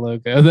DNVR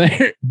logo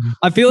there.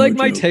 I feel like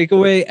my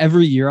takeaway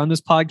every year on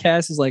this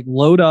podcast is like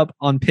load up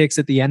on picks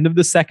at the end of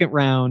the second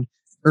round,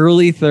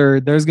 early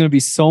third. There's going to be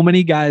so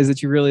many guys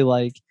that you really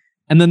like.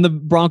 And then the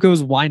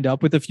Broncos wind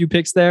up with a few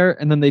picks there,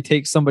 and then they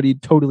take somebody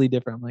totally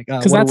different. I'm like,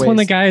 because that's when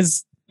the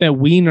guys that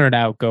we nerd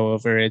out go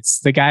over. It's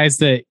the guys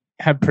that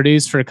have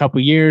produced for a couple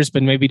of years,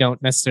 but maybe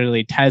don't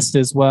necessarily test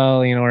as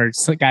well, or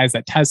some guys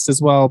that test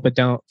as well, but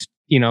don't,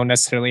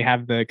 necessarily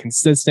have the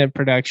consistent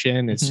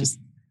production. It's just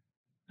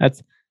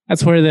that's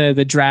where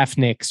the draft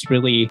nicks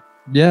really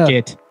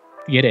get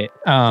it.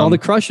 All the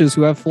crushes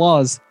who have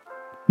flaws.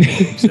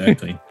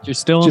 Exactly. You're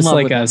still just in love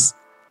like with us.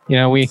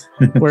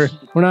 We're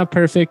not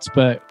perfect,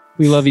 but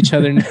we love each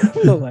other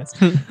nonetheless.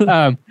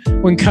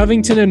 When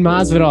Covington and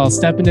Masvidal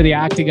step into the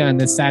octagon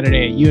this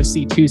Saturday at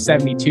UFC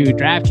 272,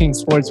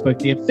 DraftKings Sportsbook,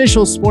 the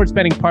official sports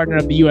betting partner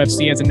of the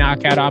UFC, has a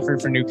knockout offer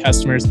for new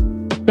customers.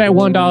 Bet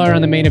 $1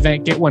 on the main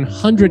event, get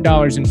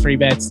 $100 in free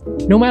bets,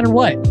 no matter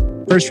what.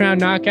 First round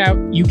knockout,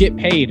 you get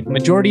paid.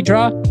 Majority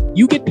draw,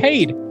 you get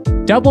paid.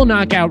 Double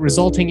knockout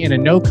resulting in a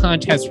no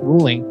contest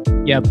ruling.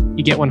 Yep,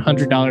 you get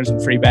 $100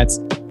 in free bets,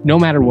 no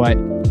matter what.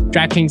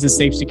 DraftKings is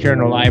safe, secure,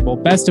 and reliable.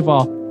 Best of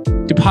all,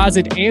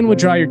 deposit and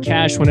withdraw your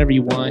cash whenever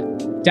you want.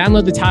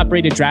 Download the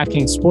top-rated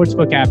DraftKings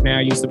Sportsbook app now.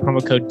 Use the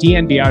promo code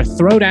DNVR.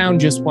 Throw down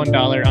just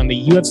 $1 on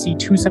the UFC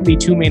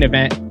 272 main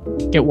event.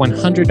 Get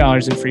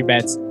 $100 in free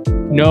bets,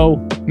 no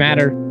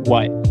matter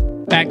what.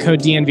 That code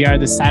DNVR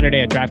this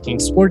Saturday at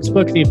DraftKings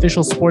Sportsbook, the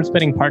official sports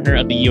betting partner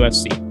of the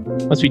UFC.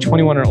 Must be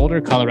 21 or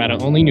older, Colorado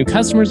only, new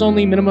customers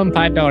only, minimum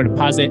 $5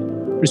 deposit.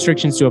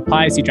 Restrictions to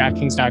apply. See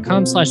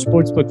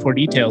DraftKings.com/sportsbook for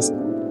details.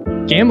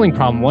 Gambling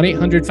problem,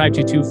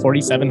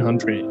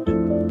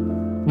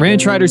 1-800-522-4700.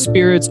 Ranch Rider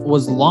Spirits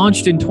was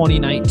launched in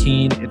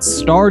 2019. It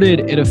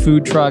started at a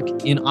food truck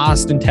in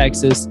Austin,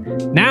 Texas.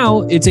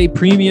 Now it's a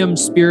premium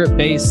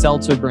spirit-based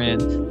seltzer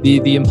brand.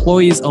 The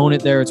employees own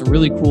it there. It's a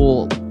really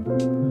cool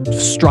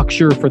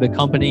structure for the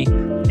company.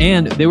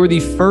 And they were the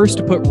first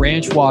to put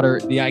ranch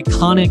water, the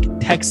iconic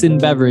Texan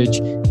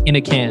beverage, in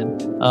a can.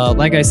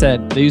 Like I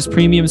said, they use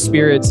premium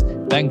spirits.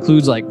 That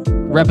includes like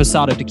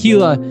Reposado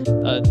tequila,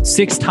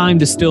 6-time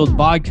distilled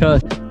vodka,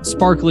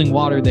 sparkling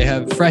water. They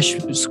have fresh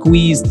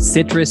squeezed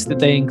citrus that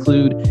they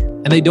include,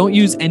 and they don't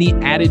use any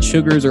added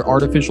sugars or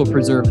artificial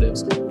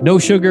preservatives. No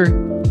sugar,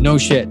 no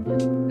shit.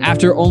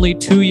 After only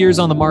 2 years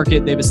on the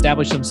market, they've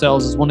established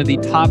themselves as one of the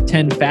top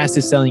 10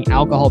 fastest selling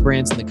alcohol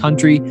brands in the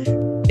country.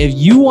 If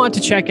you want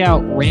to check out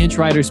Ranch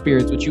Rider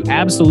Spirits, which you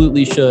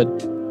absolutely should,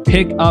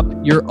 pick up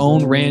your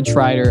own Ranch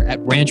Rider at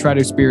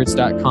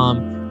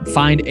ranchriderspirits.com.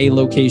 Find a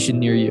location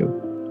near you.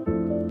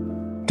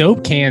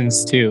 Dope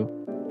cans too.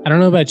 I don't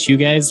know about you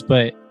guys,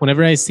 but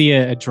whenever I see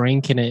a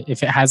drink and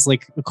if it has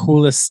like a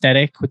cool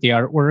aesthetic with the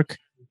artwork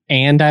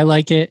and I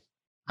like it,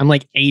 I'm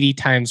like 80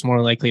 times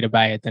more likely to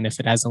buy it than if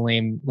it has a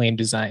lame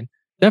design.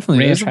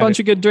 Definitely. There's a bunch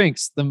of good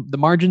drinks. The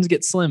margins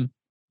get slim.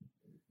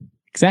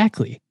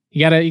 Exactly.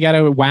 You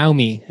gotta wow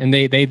me, and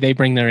they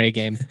bring their A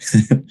game.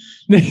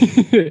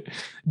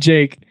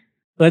 Jake,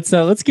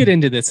 let's get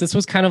into this. This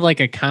was kind of like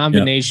a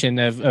combination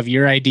of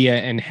your idea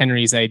and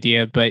Henry's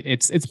idea, but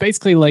it's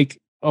basically like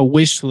a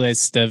wish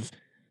list of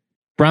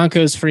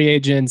Broncos free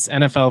agents,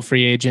 NFL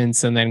free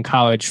agents, and then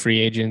college free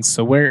agents.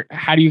 So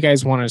how do you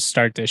guys want to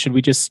start this? Should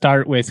we just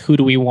start with who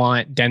do we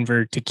want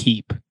Denver to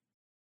keep?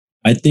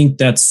 I think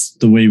that's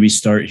the way we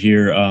start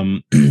here.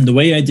 The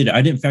way I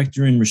didn't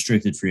factor in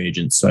restricted free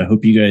agents. So I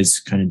hope you guys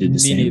kind of did the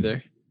same. Me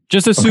neither.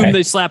 Just assume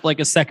they slap like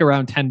a second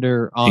round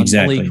tender on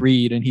Malik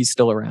Reed and he's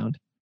still around.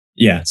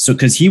 Yeah. So,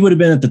 cause he would have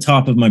been at the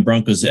top of my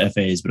Broncos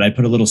FAs, but I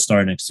put a little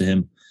star next to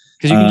him.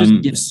 Cause you can just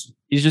get him.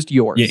 He's just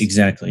yours. Yeah,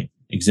 exactly.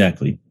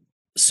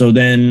 So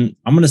then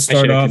I'm going to I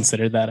start should have off.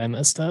 considered that. I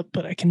messed up,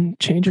 but I can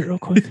change it real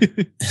quick.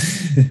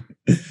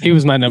 He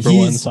was my number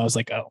one, so I was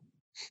like, oh.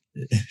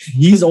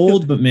 He's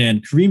old, but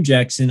man, Kareem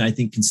Jackson, I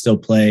think, can still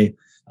play.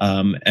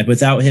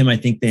 Without him, I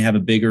think they have a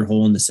bigger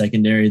hole in the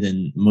secondary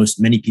than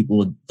many people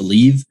would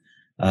believe.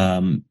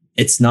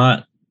 It's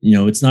not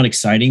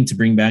exciting to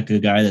bring back a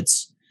guy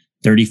that's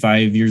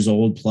 35 years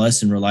old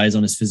plus and relies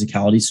on his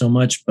physicality so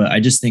much. But I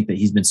just think that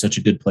he's been such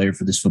a good player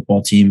for this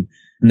football team,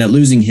 and that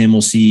losing him,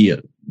 we'll see.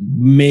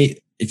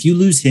 If you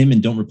lose him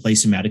and don't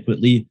replace him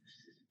adequately,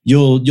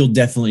 you'll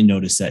definitely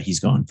notice that he's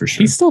gone for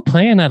sure. He's still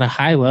playing at a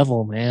high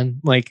level,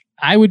 man. Like,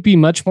 I would be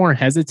much more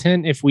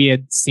hesitant if we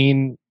had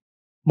seen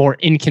more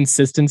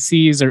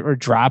inconsistencies or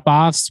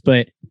drop-offs.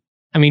 But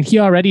I mean, he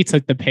already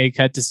took the pay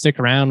cut to stick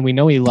around. We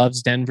know he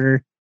loves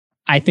Denver.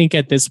 I think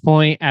at this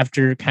point,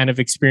 after kind of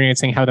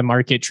experiencing how the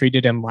market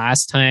treated him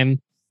last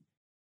time,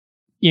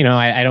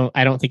 I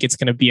don't think it's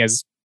going to be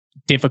as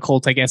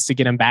difficult, I guess, to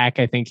get him back.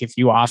 I think if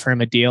you offer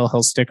him a deal,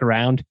 he'll stick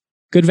around.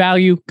 Good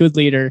value, good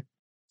leader,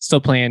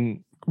 still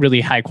playing really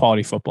high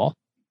quality football.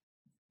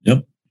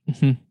 Yep.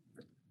 Mm-hmm.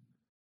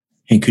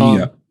 Hey, could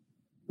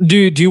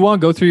you do you want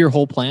to go through your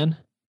whole plan?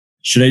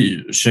 Should I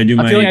do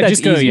my? I feel like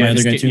just go. Yeah, my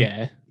other guy too?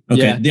 Yeah.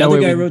 Okay. Yeah, the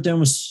other guy I wrote down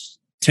was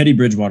Teddy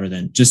Bridgewater.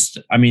 Then, just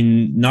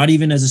not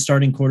even as a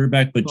starting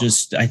quarterback, but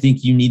just I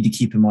think you need to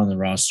keep him on the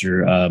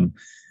roster.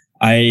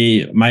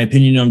 My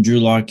opinion on Drew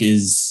Lock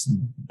is,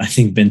 I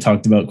think, been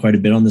talked about quite a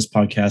bit on this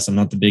podcast. I'm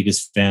not the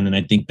biggest fan, and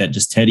I think that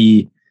just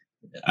Teddy.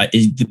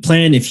 The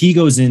plan, if he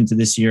goes into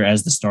this year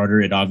as the starter,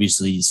 it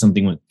obviously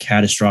something went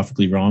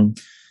catastrophically wrong.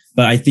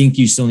 But I think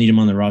you still need him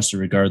on the roster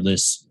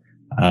regardless,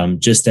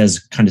 just as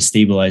kind of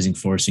stabilizing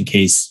force in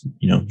case,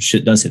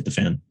 shit does hit the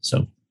fan.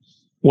 So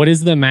what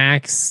is the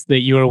max that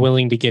you are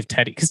willing to give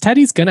Teddy? Because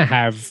Teddy's going to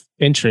have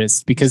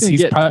interest because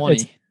he's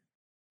probably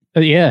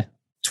 20. Yeah.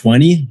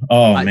 20?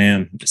 Oh,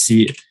 man.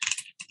 See,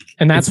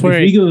 and that's where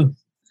it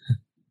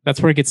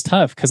gets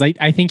tough because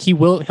I think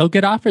he'll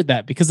get offered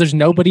that because there's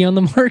nobody on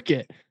the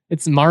market.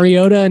 It's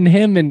Mariota and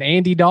him and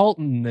Andy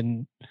Dalton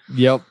and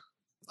yep.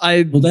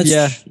 And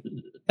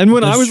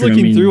when I was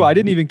looking through, I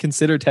didn't even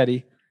consider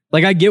Teddy.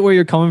 Like, I get where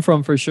you're coming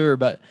from for sure,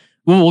 but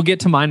we'll get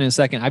to mine in a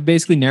second. I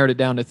basically narrowed it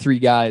down to 3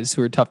 guys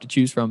who are tough to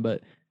choose from,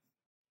 but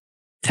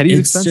Teddy's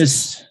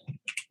expensive.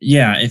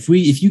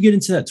 If you get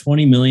into that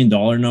 $20 million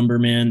number,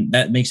 man,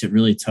 that makes it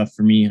really tough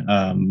for me.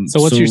 So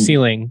what's your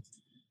ceiling?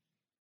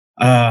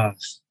 Well,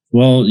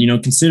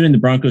 considering the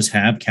Broncos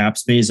have cap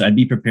space, I'd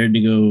be prepared to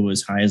go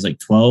as high as like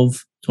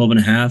 12 and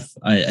a half.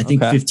 I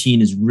think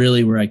 15 is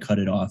really where I cut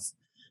it off.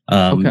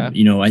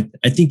 I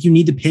think you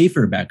need to pay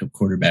for a backup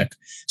quarterback,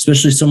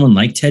 especially someone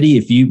like Teddy.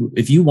 If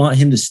you want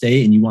him to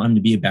stay and you want him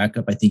to be a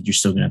backup, I think you're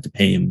still going to have to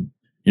pay him,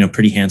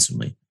 pretty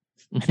handsomely.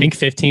 I think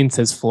 15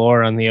 says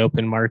floor on the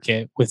open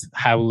market with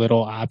how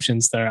little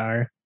options there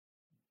are.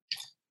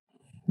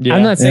 Yeah.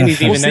 I'm not saying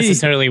he's even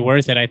necessarily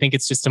worth it. I think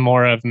it's just a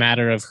more of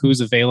matter of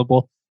who's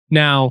available.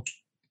 Now,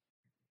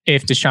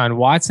 if Deshaun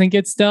Watson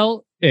gets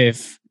dealt,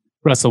 if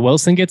Russell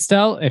Wilson gets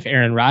dealt, if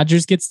Aaron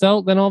Rodgers gets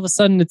dealt, then all of a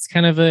sudden it's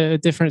kind of a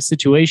different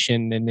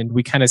situation. And then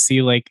we kind of see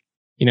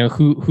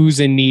who's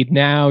in need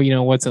now,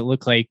 what's it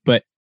look like?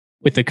 But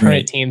with the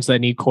current teams that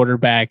need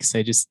quarterbacks,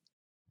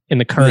 in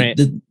the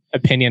current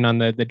opinion on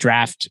the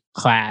draft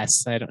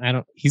class,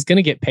 he's going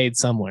to get paid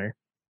somewhere.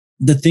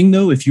 The thing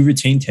though, if you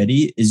retain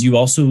Teddy is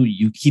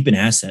you keep an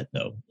asset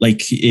though.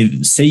 Like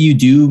if say you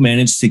do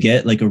manage to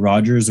get like a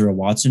Rodgers or a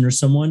Watson or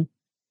someone,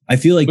 I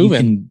feel like you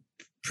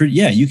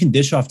can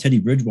dish off Teddy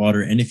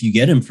Bridgewater. And if you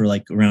get him for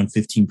like around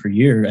 15 per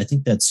year, I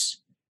think that's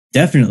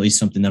definitely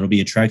something that'll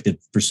be attractive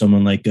for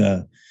someone like,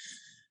 I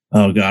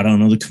don't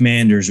know, the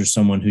Commanders or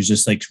someone who's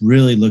just like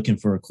really looking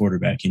for a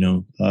quarterback,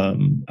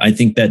 I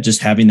think that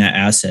just having that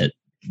asset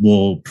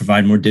will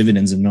provide more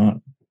dividends than not.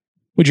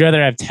 Would you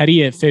rather have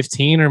Teddy at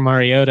 15 or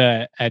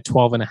Mariota at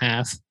 12 and a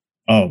half?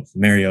 Oh,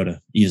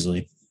 Mariota,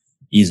 easily.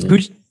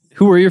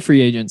 Who were your free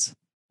agents?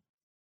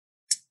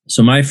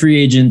 So my free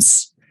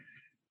agents,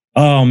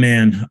 oh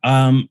man.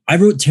 I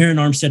wrote Terran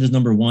Armstead as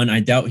number 1. I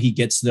doubt he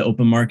gets to the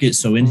open market.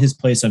 So in his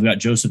place, I've got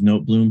Joseph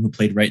Noteboom, who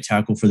played right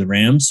tackle for the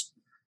Rams.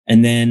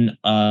 And then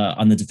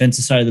on the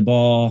defensive side of the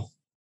ball,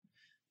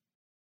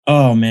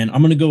 oh man,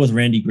 I'm going to go with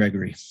Randy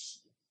Gregory.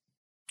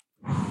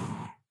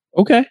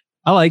 Okay.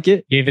 I like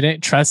it.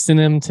 Trust in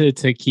him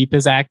to keep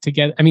his act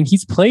together. I mean,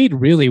 he's played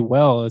really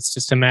well. It's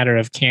just a matter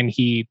of can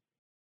he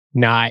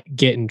not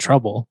get in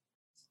trouble?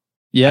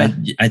 Yeah.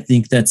 I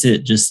think that's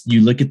it. Just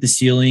you look at the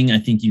ceiling. I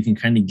think you can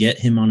kind of get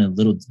him on a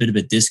little bit of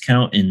a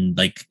discount and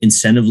like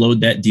incentive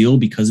load that deal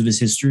because of his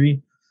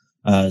history.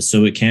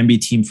 So it can be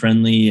team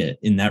friendly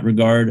in that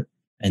regard.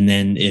 And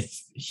then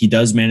if he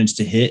does manage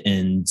to hit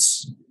and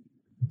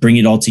bring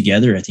it all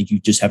together, I think you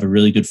just have a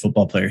really good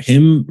football player.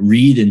 Him,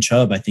 Reed, and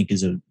Chubb, I think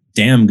is a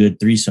damn good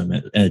threesome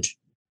at edge.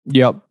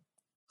 Yep.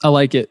 I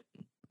like it.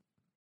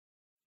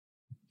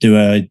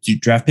 Do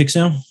draft picks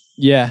now?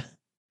 Yeah.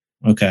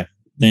 Okay.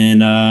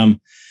 Then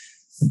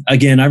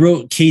again, I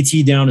wrote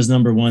KT down as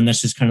number 1.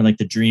 That's just kind of like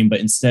the dream, but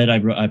instead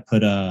I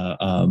put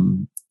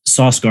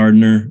Sauce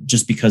Gardner,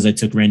 just because I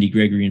took Randy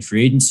Gregory in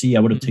free agency. I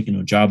would have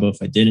taken Ojabo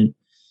if I didn't.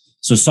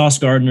 So Sauce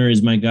Gardner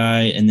is my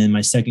guy. And then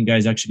my second guy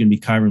is actually going to be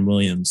Kyron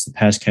Williams, the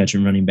pass catcher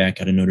and running back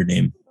out of Notre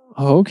Dame.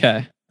 Oh,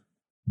 okay.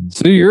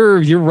 So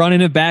you're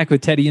running it back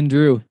with Teddy and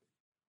Drew.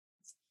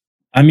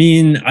 I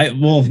mean,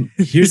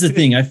 here's the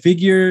thing. I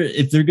figure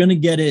if they're going to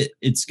get it,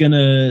 it's going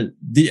to...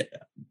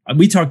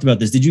 We talked about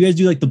this. Did you guys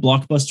do like the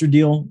blockbuster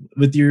deal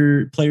with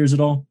your players at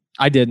all?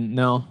 I didn't.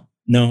 No.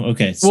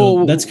 Okay.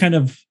 So that's kind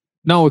of...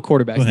 No, with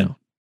quarterbacks, no.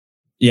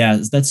 Yeah,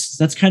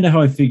 that's kind of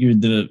how I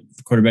figured the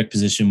quarterback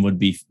position would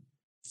be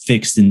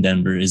fixed in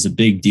Denver. Is a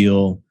big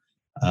deal,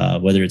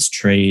 whether it's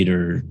trade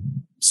or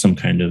some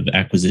kind of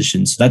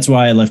acquisition. So that's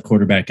why I left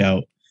quarterback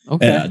out.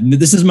 Okay.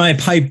 This is my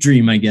pipe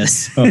dream, I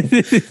guess. So.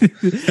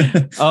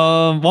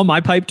 Well,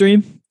 my pipe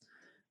dream.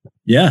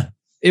 Yeah.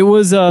 It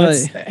was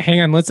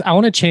hang on, I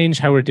want to change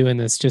how we're doing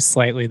this just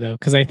slightly though,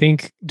 because I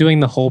think doing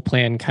the whole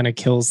plan kind of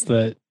kills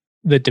the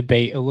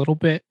debate a little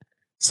bit.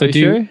 So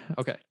sure?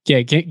 Okay.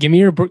 Yeah,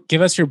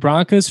 give us your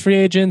Broncos free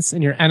agents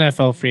and your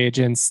NFL free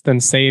agents, then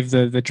save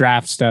the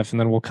draft stuff, and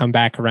then we'll come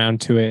back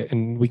around to it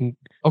and we can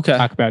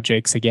talk about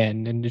Jake's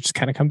again and just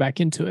kind of come back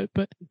into it.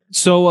 But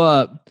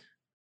so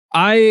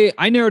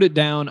I narrowed it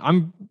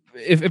down.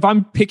 If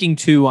I'm picking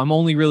two, I'm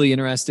only really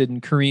interested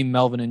in Kareem,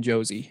 Melvin, and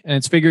Josie. And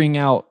it's figuring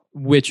out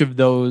which of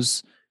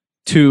those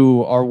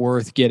two are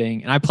worth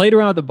getting. And I played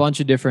around with a bunch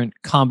of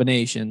different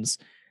combinations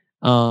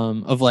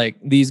of like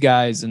these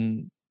guys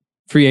and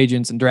free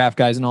agents and draft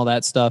guys and all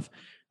that stuff.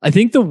 I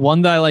think the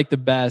one that I like the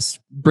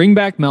best, bring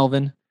back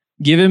Melvin,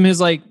 give him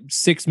his like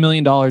 $6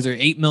 million or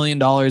 $8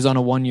 million on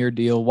a 1-year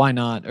deal. Why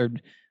not? Or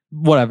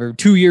whatever,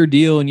 2-year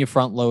deal and you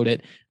front load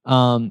it.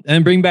 And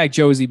then bring back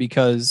Josie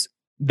because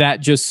that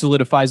just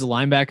solidifies the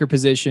linebacker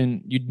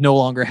position. You'd no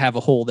longer have a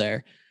hole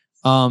there.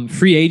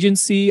 Free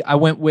agency, I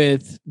went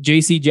with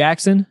JC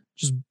Jackson.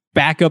 Just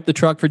back up the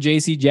truck for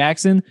JC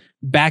Jackson,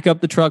 back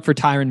up the truck for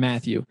Tyrann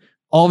Mathieu.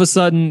 All of a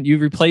sudden,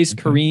 you've replaced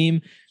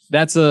Kareem.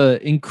 That's a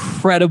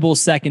incredible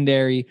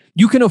secondary.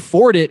 You can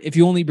afford it if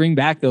you only bring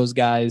back those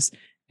guys.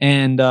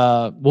 And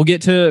we'll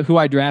get to who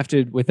I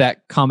drafted with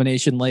that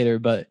combination later.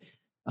 But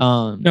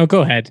no,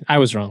 go ahead. I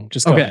was wrong.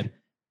 Just go ahead.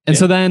 And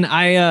so then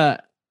I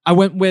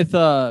went with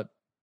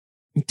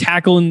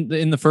tackle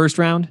in the first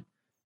round.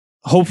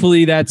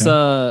 Hopefully that's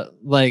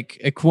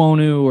like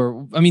Ekwonu or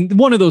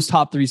one of those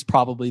top three is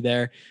probably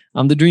there.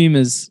 The dream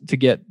is to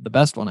get the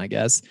best one, I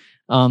guess.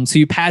 So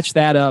you patch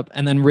that up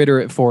and then Ritter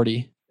at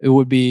 40. It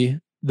would be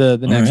the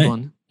next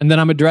one. And then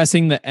I'm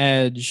addressing the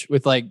edge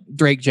with like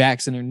Drake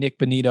Jackson or Nick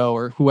Benito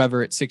or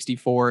whoever at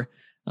 64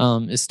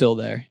 is still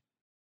there.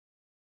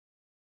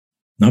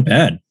 Not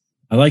bad.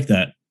 I like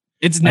that.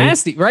 It's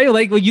nasty, right?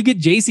 Like you get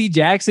JC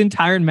Jackson,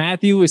 Tyrann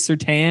Mathieu with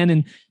Surtain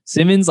and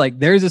Simmons. Like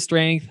there's a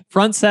strength.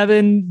 Front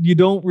seven, you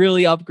don't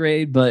really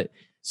upgrade, but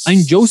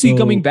Josie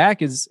coming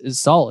back is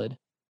solid.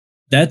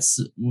 That's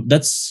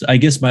I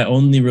guess my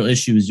only real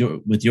issue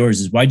with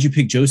yours is why'd you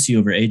pick Josie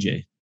over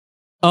AJ?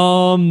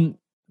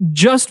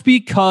 Just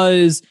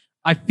because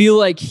I feel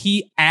like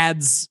he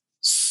adds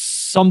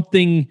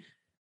something.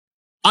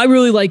 I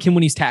really like him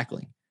when he's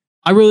tackling.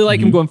 I really like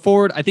him going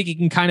forward. I think he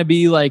can kind of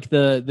be like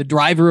the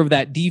driver of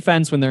that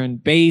defense when they're in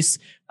base.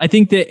 I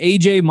think that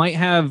AJ might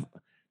have,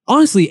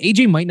 honestly,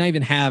 AJ might not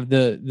even have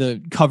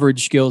the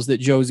coverage skills that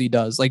Josie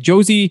does. Like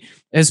Josie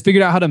has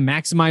figured out how to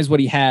maximize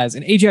what he has.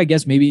 And AJ, I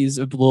guess maybe is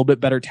a little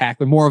bit better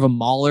tackler, more of a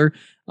mauler.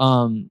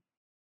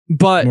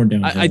 But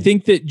I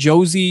think that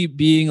Josie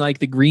being like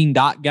the green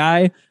dot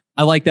guy,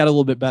 I like that a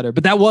little bit better.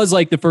 But that was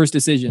like the first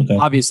decision,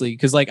 obviously,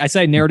 because like I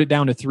said, I narrowed it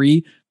down to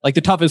 3. Like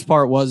the toughest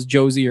part was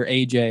Josie or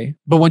AJ.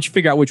 But once you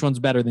figure out which one's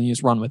better, then you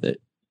just run with it.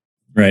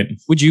 Right.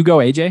 Would you go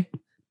AJ?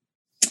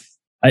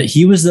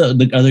 He was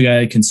the other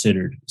guy I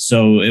considered.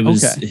 So it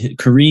was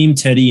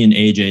Kareem, Teddy, and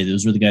AJ.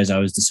 Those were the guys I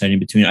was deciding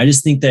between. I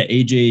just think that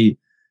AJ,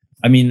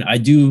 I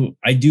do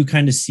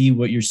kind of see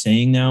what you're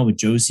saying now with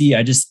Josie.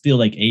 I just feel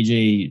like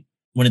AJ,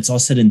 when it's all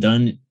said and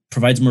done,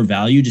 provides more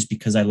value just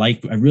because I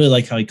really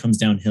like how he comes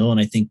downhill.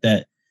 And I think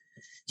that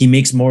he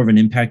makes more of an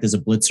impact as a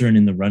blitzer and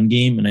in the run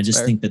game. And I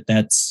just think that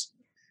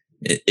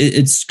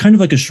it's kind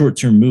of like a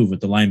short-term move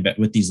with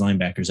with these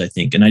linebackers, I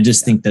think. And I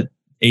just think that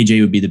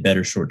AJ would be the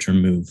better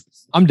short-term move.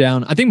 I'm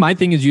down. I think my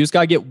thing is you just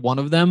got to get one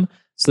of them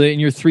so that in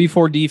your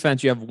 3-4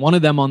 defense, you have one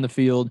of them on the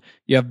field.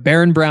 You have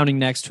Baron Browning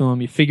next to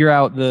him. You figure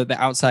out the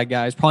outside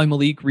guys, probably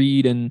Malik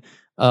Reed and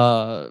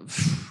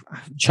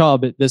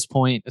Chubb at this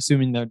point,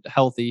 assuming they're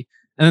healthy.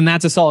 And then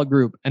that's a solid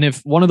group. And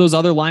if one of those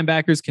other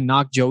linebackers can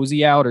knock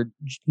Josie out or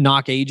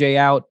knock AJ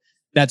out,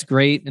 that's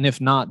great. And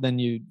if not, then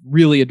you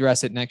really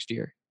address it next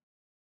year.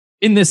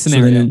 In this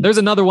scenario, there's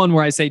another one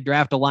where I say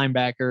draft a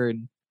linebacker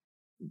and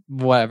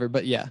whatever,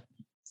 but yeah.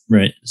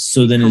 Right.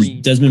 So then is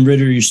Desmond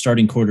Ritter your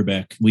starting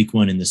quarterback week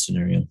 1 in this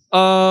scenario?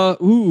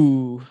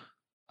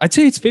 I'd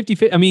say it's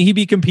 50-50. He'd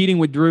be competing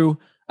with Drew.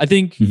 I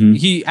think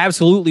he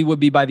absolutely would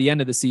be by the end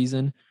of the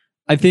season.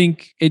 I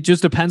think it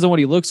just depends on what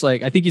he looks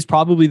like. I think he's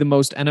probably the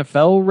most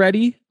NFL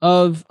ready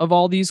of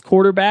all these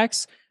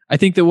quarterbacks. I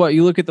think that what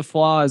you look at the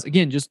flaws,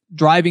 again, just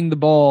driving the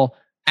ball,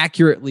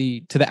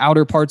 accurately to the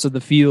outer parts of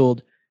the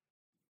field,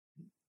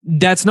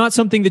 that's not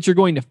something that you're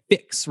going to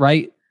fix,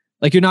 right?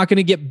 Like you're not going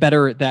to get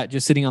better at that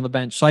just sitting on the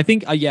bench. So I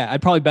think,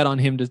 I'd probably bet on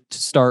him to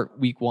start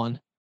week 1.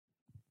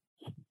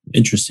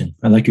 Interesting.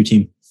 I like your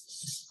team.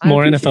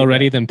 More NFL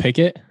ready than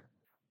Pickett?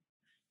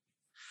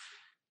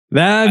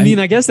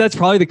 I guess that's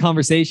probably the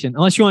conversation.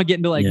 Unless you want to get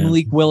into like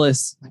Malik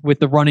Willis with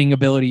the running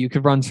ability, you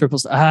could run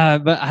triples. I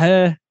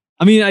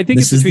think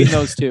it's between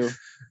those two.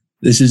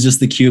 This is just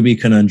the QB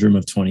conundrum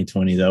of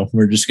 2020, though.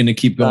 We're just going to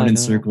keep going in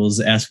circles,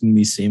 asking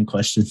these same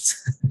questions.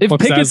 If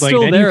Pickett's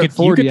still there at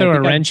 40, you could throw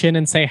a wrench in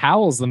and say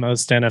Howell's the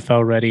most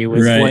NFL ready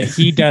with what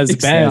he does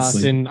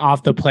best and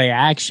off the play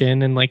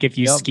action, and like if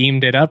you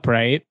schemed it up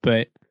right.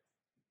 But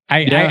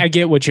I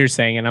get what you're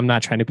saying, and I'm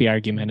not trying to be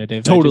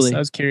argumentative. Totally, I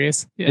was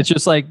curious. Yeah. It's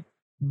just like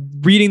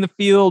reading the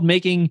field,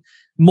 making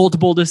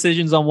multiple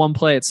decisions on one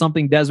play. It's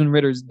something Desmond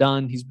Ritter's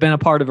done. He's been a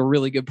part of a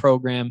really good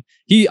program.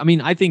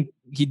 I think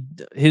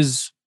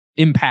his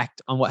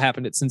impact on what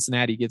happened at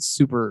Cincinnati gets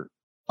super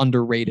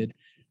underrated.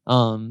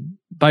 But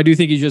I do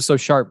think he's just so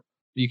sharp.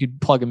 You could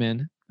plug him in,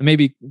 and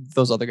maybe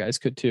those other guys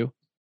could too.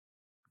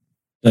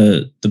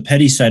 The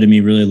petty side of me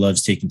really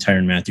loves taking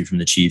Tyrann Mathieu from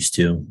the Chiefs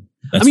too.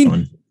 That's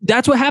fun.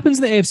 That's what happens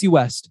in the AFC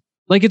West.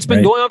 Like it's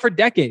been going on for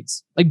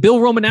decades. Like Bill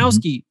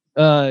Romanowski,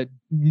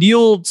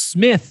 Neil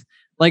Smith,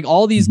 like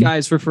all these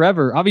guys for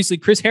forever. Obviously,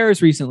 Chris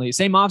Harris recently,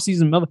 same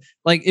offseason.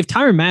 Like if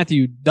Tyrann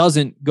Mathieu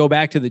doesn't go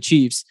back to the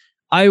Chiefs,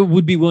 I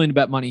would be willing to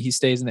bet money he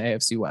stays in the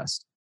AFC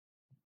West.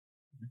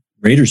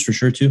 Raiders for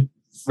sure too.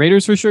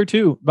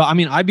 But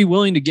I'd be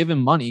willing to give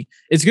him money.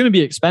 It's going to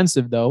be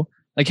expensive though.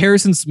 Like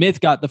Harrison Smith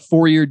got the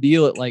 4-year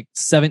deal at like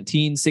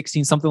 17,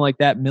 16, something like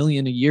that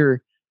million a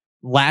year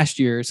last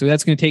year. So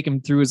that's going to take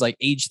him through his like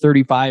age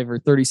 35 or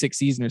 36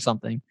 season or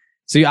something.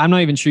 So I'm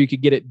not even sure you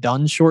could get it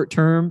done short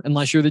term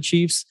unless you're the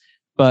Chiefs,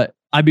 but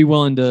I'd be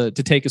willing to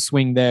take a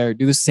swing there.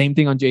 Do the same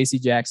thing on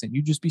JC Jackson.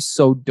 You'd just be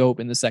so dope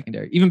in the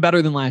secondary. Even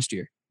better than last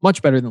year.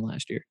 Much better than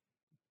last year.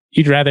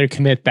 You'd rather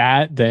commit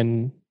that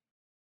than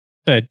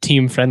a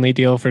team-friendly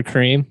deal for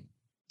Kareem?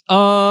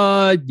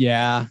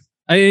 Yeah.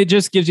 It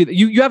just gives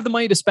you have the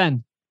money to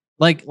spend.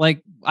 Like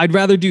I'd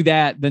rather do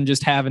that than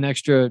just have an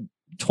extra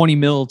 20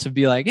 mil to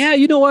be like, yeah,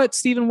 you know what,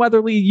 Stephen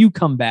Weatherly, you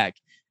come back.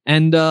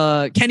 And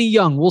Kenny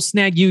Young, we'll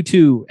snag you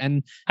too.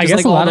 And I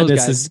guess a lot of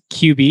this is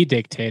QB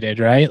dictated,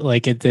 right?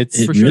 Like it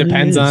really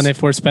depends on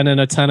if we're spending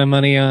a ton of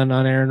money on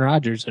Aaron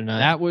Rodgers or not.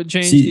 That would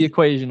change the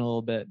equation a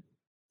little bit.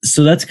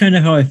 So that's kind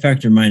of how I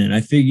factor mine in. I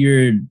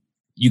figured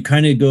you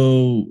kind of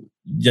go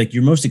like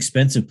your most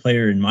expensive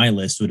player in my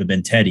list would have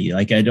been Teddy.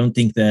 Like I don't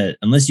think that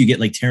unless you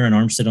get like Terron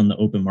Armstead on the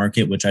open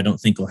market, which I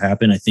don't think will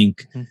happen. I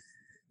think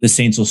the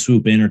Saints will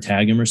swoop in or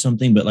tag him or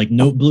something. But like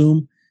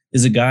Noteboom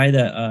is a guy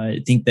that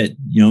I think that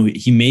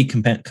he may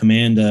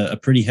command a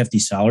pretty hefty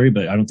salary,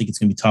 but I don't think it's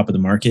going to be top of the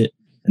market.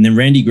 And then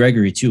Randy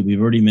Gregory too. We've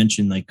already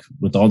mentioned like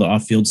with all the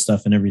off-field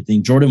stuff and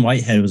everything. Jordan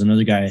Whitehead was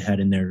another guy I had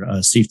in there,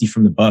 safety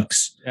from the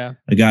Bucks. Yeah,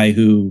 a guy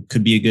who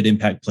could be a good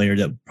impact player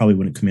that probably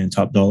wouldn't command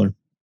top dollar.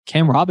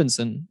 Cam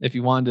Robinson, if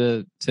you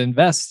wanted to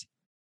invest,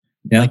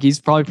 like he's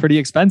probably pretty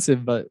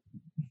expensive, but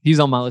he's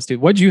on my list too.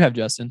 What'd you have,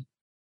 Justin?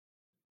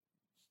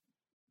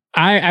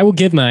 I will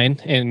give mine,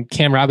 and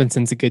Cam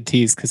Robinson's a good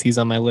tease because he's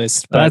on my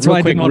list. But that's why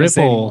I didn't want to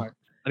say anymore.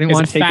 I didn't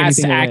want to take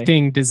anything away.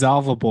 Fast-acting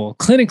dissolvable,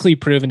 clinically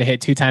proven to hit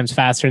 2 times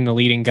faster than the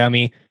leading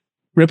gummy.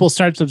 Ripple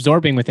starts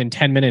absorbing within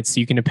 10 minutes, so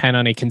you can depend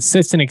on a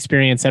consistent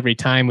experience every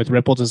time with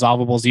Ripple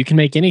dissolvables. You can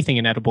make anything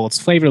inedible. It's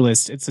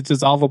flavorless. It's a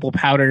dissolvable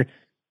powder.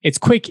 It's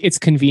quick. It's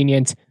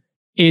convenient.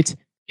 It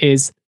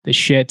is the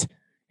shit.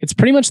 It's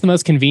pretty much the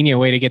most convenient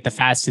way to get the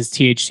fastest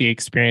THC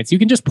experience. You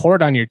can just pour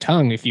it on your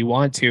tongue if you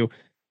want to.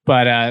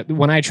 But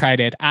when I tried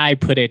it, I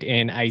put it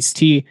in iced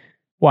tea,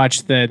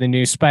 watched the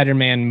new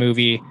Spider-Man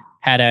movie,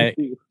 had a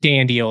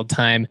dandy old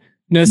time.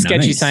 No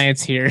sketchy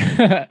science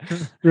here.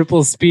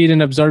 Ripple's speed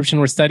and absorption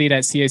were studied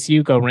at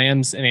CSU Go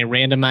Rams in a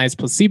randomized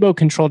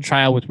placebo-controlled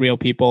trial with real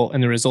people,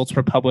 and the results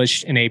were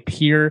published in a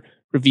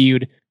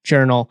peer-reviewed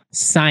journal,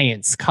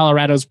 Science.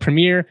 Colorado's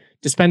premier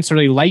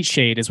dispensary,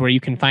 Lightshade, is where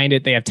you can find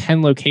it. They have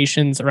 10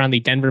 locations around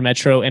the Denver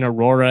metro and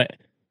Aurora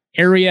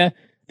area.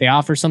 They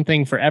offer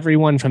something for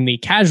everyone from the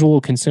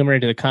casual consumer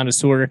to the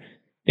connoisseur.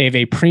 They have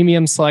a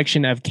premium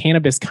selection of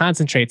cannabis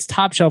concentrates,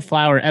 top shelf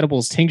flower,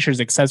 edibles, tinctures,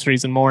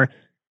 accessories, and more.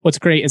 What's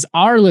great is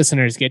our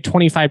listeners get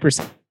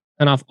 25%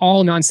 off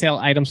all non-sale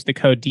items with the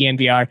code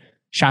DNVR.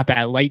 Shop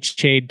at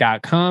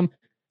lightshade.com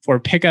for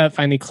pickup.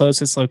 Find the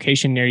closest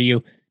location near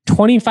you.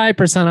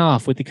 25%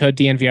 off with the code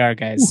DNVR,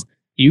 guys. Ooh.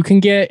 You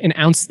can get an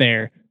ounce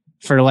there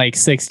for like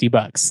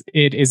 $60.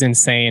 It is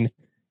insane.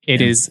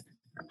 It is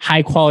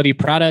high quality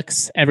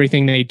products.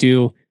 Everything they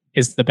do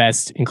is the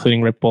best,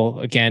 including Ripple.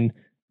 Again,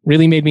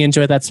 really made me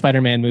enjoy that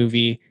Spider-Man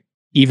movie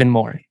even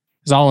more. It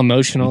was all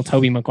emotional.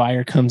 Tobey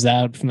Maguire comes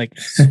out from like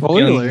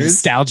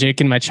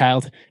nostalgic in my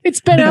childhood.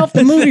 It's been out.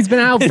 The movie's been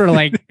out for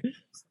like,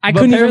 I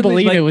couldn't even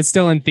believe it was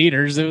still in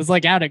theaters. It was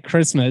like out at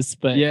Christmas,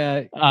 but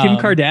yeah, Kim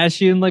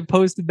Kardashian like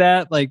posted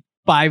that like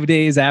 5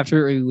 days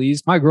after it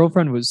released. My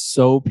girlfriend was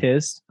so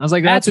pissed. I was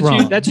like, that's what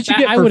wrong. you get.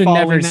 I for would have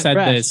never following that said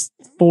draft. this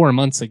 4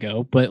 months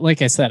ago, but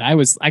like I said,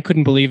 I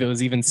couldn't believe it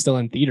was even still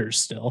in theaters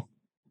still.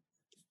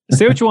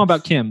 Say what you want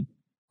about Kim.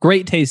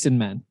 Great taste in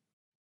men.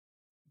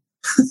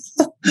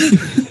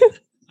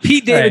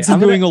 Pete Davidson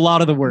doing a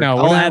lot of the work. No,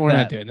 we're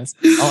not doing this.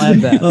 I'll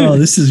add that. Oh,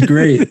 this is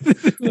great.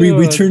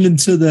 We turned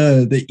into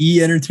the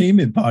E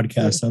Entertainment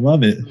podcast. I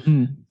love it.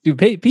 Dude,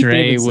 Pete Dre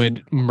Davidson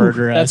would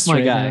murder us. That's my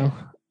right guy.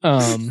 now.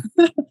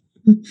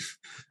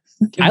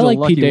 Kim's I a like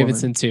lucky Pete woman.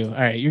 Davidson too.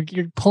 All right,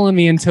 you're pulling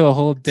me into a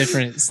whole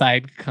different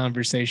side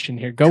conversation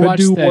here. Go Could watch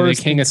do the worse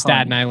King than of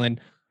Staten Connie.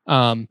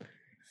 Island.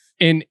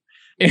 In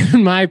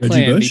my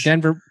plan, the Bush?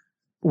 Denver.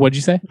 What'd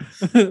you say?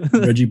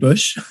 Reggie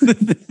Bush.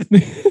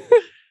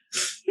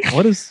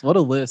 What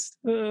a list.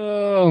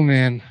 Oh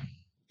man,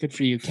 good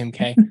for you, Kim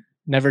K.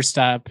 Never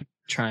stop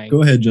trying.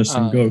 Go ahead,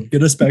 Justin. Go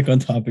get us back on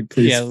topic,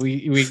 please. Yeah,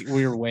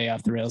 we were way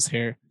off the rails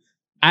here.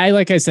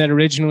 Like I said,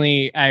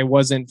 originally I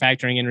wasn't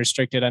factoring in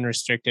restricted,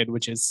 unrestricted,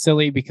 which is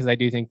silly because I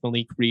do think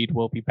Malik Reed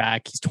will be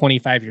back. He's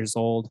 25 years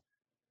old,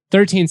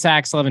 13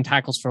 sacks, 11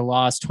 tackles for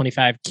loss,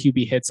 25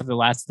 QB hits of the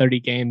last 30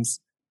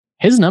 games.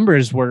 His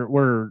numbers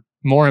were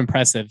more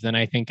impressive than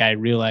I think I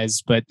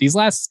realized. But these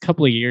last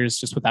couple of years,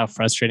 just with how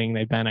frustrating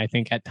they've been, I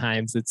think at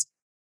times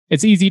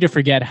it's easy to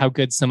forget how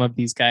good some of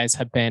these guys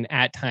have been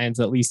at times,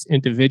 at least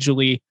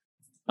individually.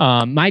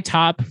 My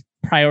top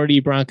priority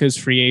Broncos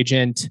free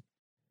agent,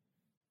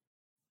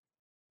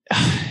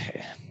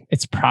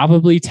 it's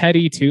probably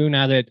Teddy too,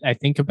 now that I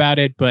think about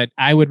it, but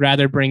I would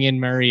rather bring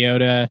in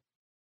Mariota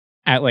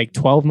at like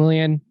 12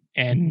 million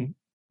and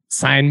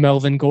sign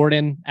Melvin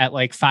Gordon at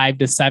like 5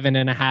 to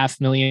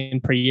 7.5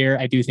 million per year.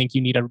 I do think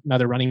you need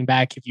another running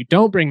back. If you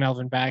don't bring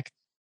Melvin back,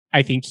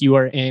 I think you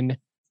are in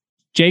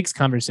Jake's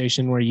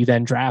conversation where you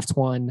then draft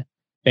one.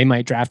 They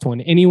might draft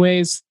one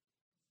anyways.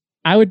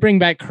 I would bring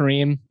back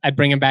Kareem. I'd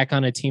bring him back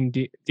on a team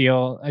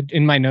deal.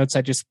 In my notes,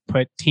 I just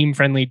put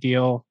team-friendly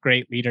deal,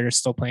 great leader,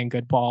 still playing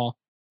good ball.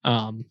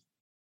 I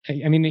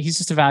mean, he's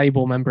just a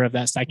valuable member of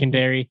that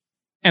secondary.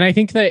 And I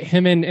think that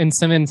him and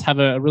Simmons have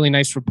a really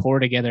nice rapport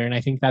together. And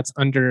I think that's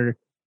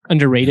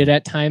underrated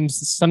at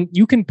times.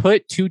 You can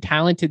put two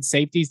talented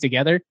safeties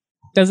together.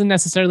 Doesn't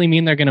necessarily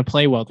mean they're going to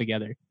play well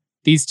together.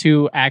 These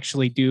two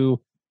actually do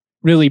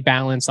really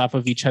balance off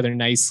of each other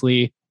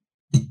nicely.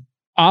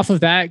 Off of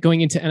that, going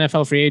into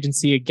NFL free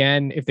agency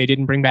again, if they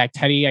didn't bring back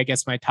Teddy, I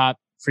guess my top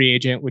free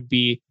agent would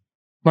be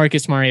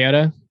Marcus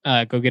Mariota.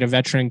 Go get a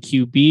veteran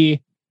QB.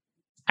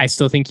 I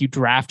still think you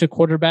draft a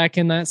quarterback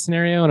in that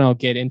scenario, and I'll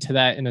get into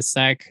that in a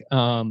sec.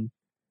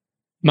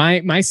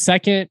 My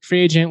second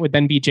free agent would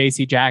then be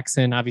JC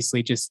Jackson.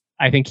 Obviously,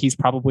 I think he's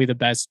probably the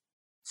best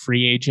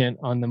free agent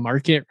on the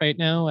market right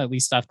now, at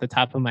least off the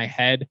top of my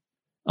head.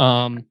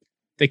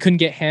 They couldn't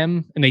get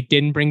him, and they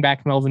didn't bring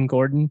back Melvin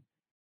Gordon.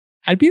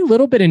 I'd be a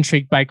little bit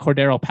intrigued by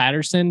Cordero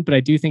Patterson, but I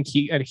do think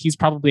he's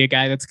probably a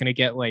guy that's going to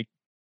get like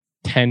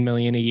 10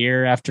 million a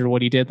year after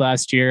what he did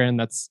last year.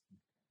 And I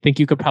think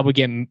you could probably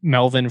get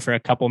Melvin for a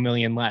couple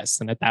million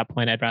less. And at that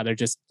point, I'd rather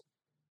just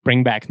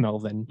bring back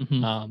Melvin.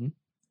 Mm-hmm.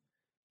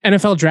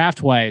 NFL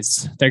draft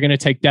wise, they're going to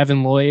take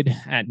Devin Lloyd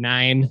at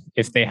 9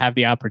 if they have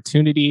the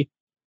opportunity,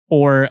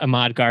 or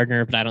Ahmad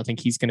Gardner, but I don't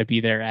think he's going to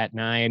be there at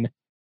 9.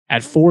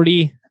 At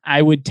 40,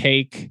 I would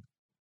take,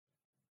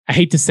 I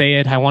hate to say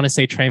it, I want to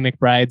say Trey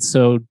McBride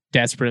so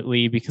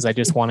desperately because I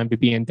just want him to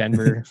be in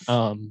Denver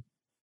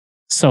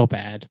so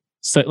bad.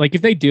 So like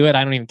if they do it,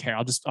 I don't even care.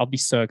 I'll be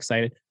so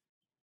excited.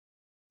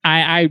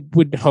 I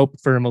would hope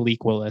for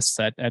Malik Willis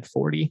at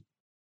 40.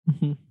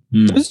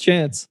 Mm-hmm. There's a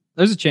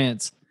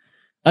chance.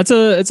 It's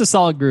a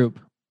solid group.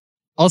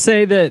 I'll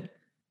say that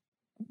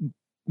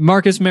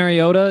Marcus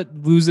Mariota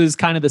loses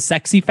kind of the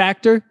sexy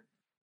factor.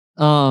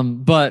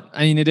 But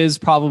I mean, it is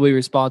probably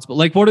responsible.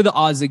 Like, what are the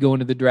odds they go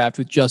into the draft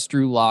with just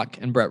Drew Lock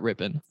and Brett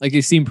Rippon? Like,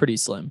 they seem pretty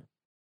slim.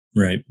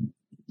 Right.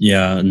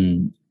 Yeah.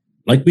 And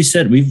like we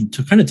said, we've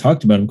kind of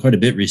talked about him quite a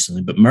bit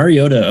recently, but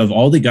Mariota, of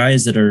all the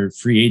guys that are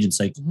free agents,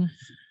 like,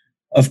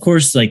 of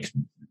course, like,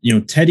 you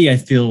know, Teddy, I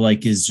feel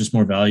like is just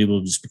more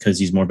valuable just because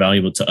he's more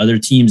valuable to other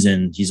teams.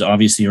 And he's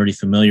obviously already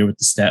familiar with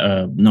the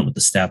staff, not with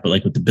the staff, but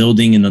like with the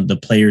building and the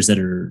players that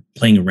are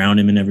playing around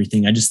him and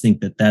everything. I just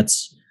think that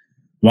that's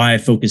why I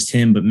focused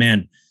him. But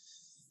man,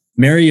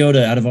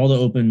 Mariota, out of all the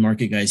open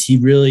market guys, he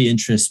really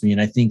interests me.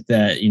 And I think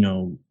that, you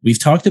know, we've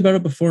talked about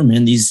it before,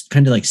 man, these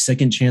kind of like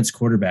second chance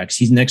quarterbacks.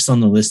 He's next on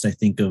the list, I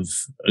think, of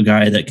a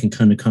guy that can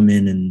kind of come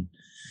in and,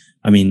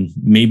 I mean,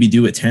 maybe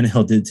do what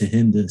Tannehill did to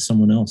him to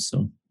someone else.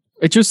 So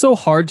it's just so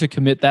hard to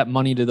commit that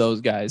money to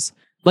those guys.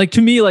 Like,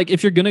 to me, like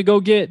if you're going to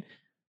go get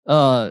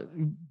a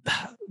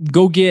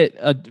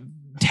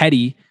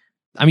Teddy,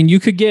 I mean, you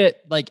could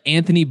get like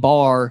Anthony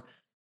Barr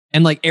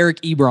and like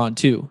Eric Ebron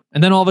too.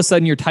 And then all of a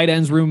sudden your tight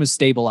ends room is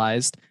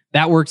stabilized.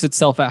 That works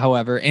itself out.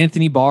 However,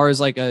 Anthony Barr is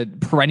like a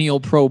perennial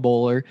Pro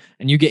Bowler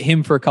and you get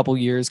him for a couple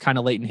years, kind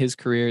of late in his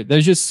career.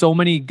 There's just so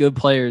many good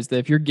players that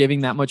if you're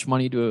giving that much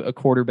money to a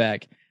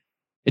quarterback,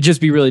 it'd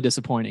just be really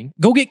disappointing.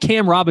 Go get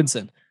Cam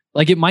Robinson.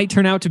 Like, it might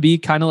turn out to be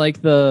kind of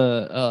like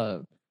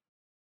the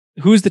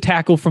who's the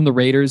tackle from the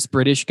Raiders,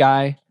 British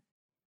guy?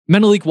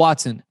 Menelik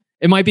Watson.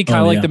 It might be kind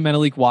of like the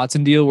Menelik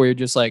Watson deal where you're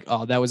just like,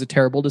 oh, that was a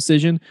terrible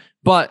decision.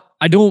 But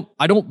I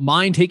don't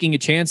mind taking a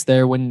chance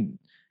there when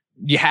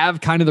you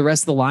have kind of the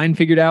rest of the line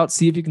figured out.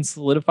 See if you can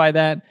solidify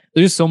that.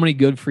 There's just so many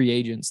good free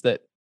agents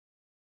that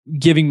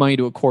giving money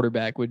to a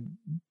quarterback would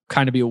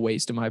kind of be a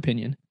waste, in my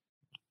opinion.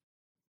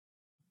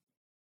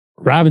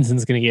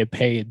 Robinson's going to get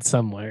paid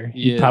somewhere.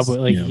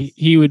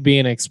 He would be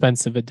an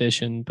expensive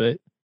addition, but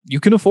you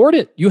can afford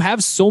it. You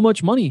have so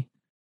much money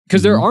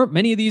because there aren't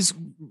many of these.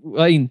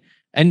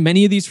 And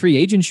many of these free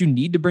agents you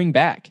need to bring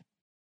back.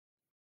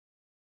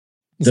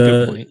 That's a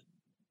good point.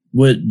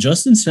 What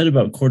Justin said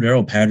about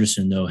Cordero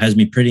Patterson, though, has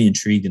me pretty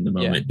intrigued in the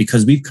moment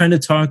because we've kind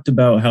of talked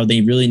about how they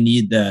really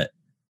need that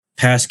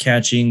pass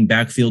catching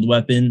backfield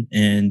weapon.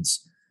 And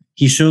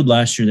he showed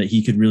last year that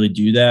he could really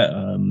do that.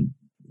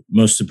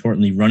 Most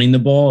importantly, running the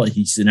ball.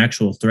 He's an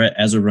actual threat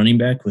as a running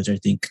back, which I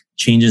think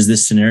changes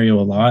this scenario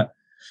a lot.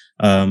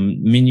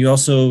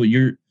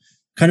 You're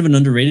kind of an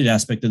underrated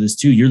aspect of this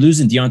too. You're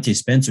losing Deontay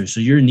Spencer, so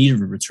you're in need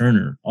of a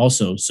returner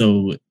also.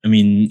 So,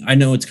 I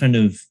know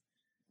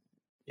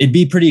it'd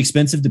be pretty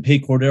expensive to pay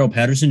Cordero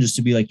Patterson just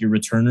to be like your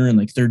returner and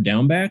like third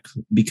down back,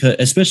 because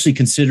especially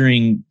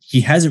considering he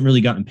hasn't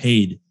really gotten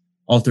paid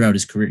all throughout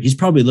his career. He's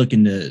probably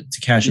looking to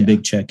cash a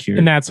big check here.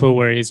 And that's what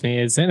worries me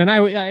and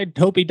I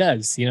hope he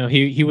does.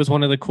 He was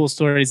one of the cool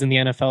stories in the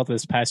NFL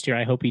this past year.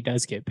 I hope he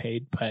does get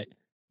paid, but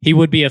he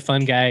would be a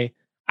fun guy.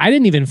 I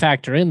didn't even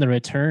factor in the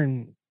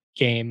return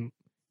game.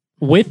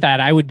 With that,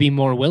 I would be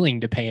more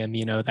willing to pay him,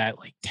 that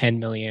like $10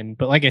 million.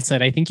 But like I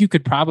said, I think you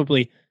could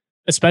probably,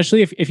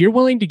 especially if you're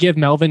willing to give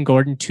Melvin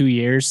Gordon 2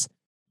 years,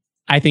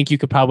 I think you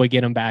could probably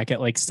get him back at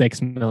like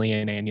 $6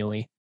 million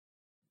annually.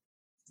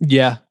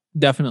 Yeah,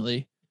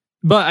 definitely.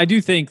 But I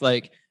do think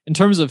like in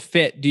terms of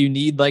fit, do you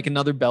need like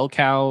another bell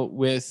cow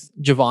with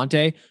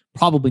Javonte?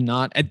 Probably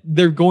not.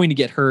 They're going to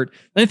get hurt.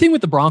 And the thing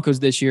with the Broncos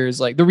this year is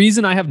like the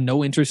reason I have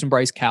no interest in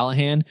Bryce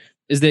Callahan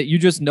is that you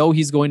just know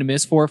he's going to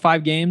miss 4 or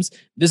 5 games.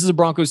 This is a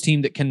Broncos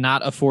team that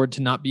cannot afford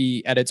to not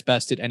be at its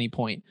best at any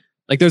point.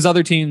 Like there's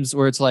other teams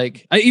where it's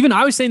like,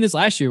 I was saying this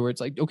last year where it's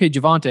like, okay,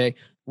 Javonte,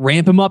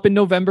 ramp him up in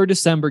November,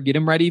 December, get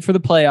him ready for the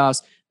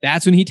playoffs.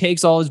 That's when he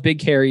takes all his big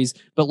carries,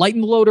 but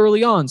lighten the load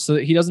early on so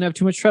that he doesn't have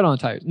too much tread on the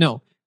tires.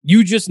 No,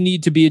 you just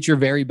need to be at your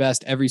very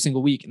best every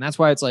single week. And that's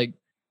why it's like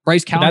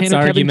Bryce Callahan. That's the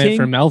Kevin argument King,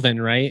 for Melvin,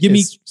 right? Give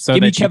me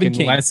that Kevin you can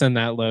King. Lessen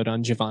that load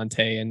on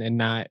Javonte and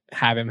not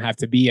have him have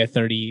to be a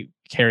 30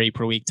 carry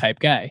per week type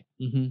guy.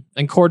 Mm-hmm.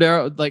 And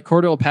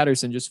Cordero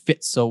Patterson just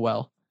fits so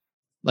well.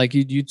 Like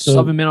you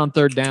sub him in on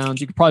third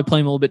downs. You could probably play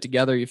him a little bit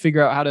together. You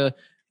figure out how to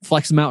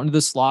flex him out into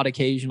the slot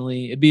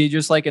occasionally. It'd be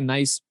just like a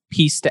nice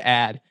piece to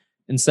add.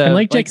 And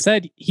like Jake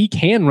said, he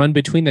can run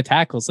between the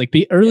tackles. Like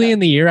early in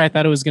the year, I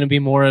thought it was going to be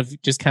more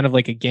of just kind of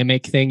like a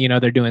gimmick thing.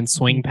 They're doing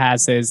swing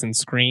passes and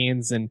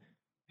screens and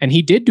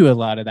he did do a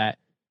lot of that.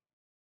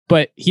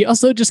 But he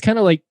also just kind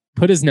of like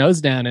put his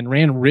nose down and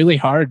ran really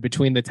hard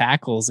between the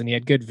tackles, and he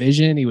had good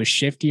vision. He was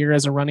shiftier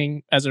as a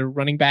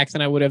running back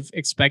than I would have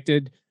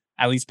expected,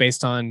 at least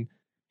based on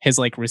his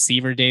like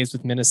receiver days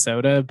with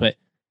Minnesota. But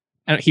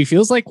he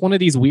feels like one of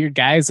these weird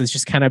guys that's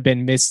just kind of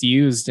been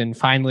misused, and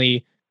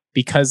finally,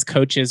 because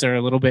coaches are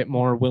a little bit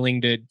more willing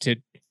to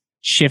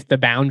shift the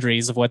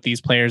boundaries of what these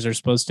players are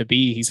supposed to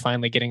be, he's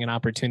finally getting an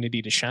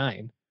opportunity to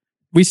shine.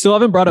 We still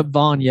haven't brought up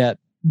Vaughn yet,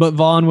 but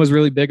Vaughn was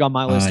really big on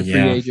my list of free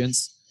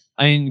agents.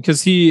 I mean,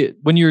 because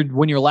when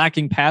you're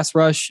lacking pass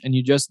rush and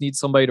you just need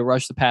somebody to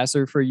rush the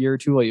passer for a year or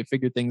two while you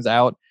figure things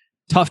out,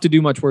 tough to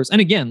do much worse.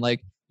 And again,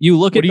 like you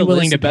look at the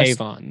willing to pay pay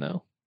Vaughn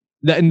though.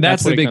 And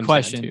that's the big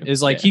question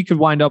is like, he could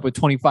wind up with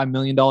 $25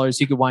 million.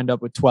 He could wind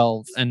up with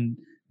 12 and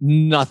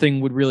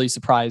nothing would really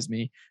surprise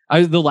me.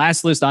 The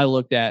last list I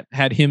looked at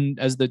had him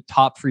as the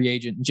top free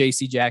agent,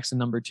 JC Jackson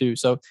number 2.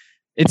 So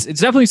it's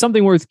definitely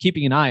something worth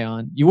keeping an eye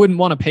on. You wouldn't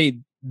want to pay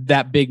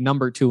that big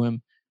number to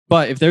him,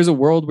 but if there's a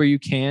world where you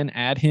can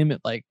add him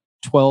at like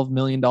 $12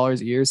 million a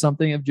year or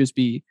something, it'd just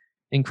be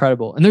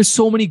incredible. And there's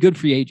so many good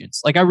free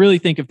agents. Like I really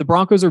think if the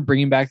Broncos are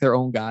bringing back their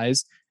own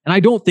guys, and I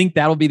don't think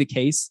that'll be the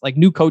case, like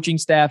new coaching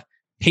staff,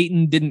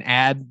 Peyton didn't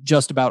add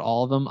just about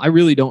all of them. I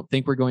really don't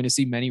think we're going to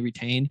see many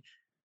retained.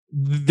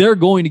 They're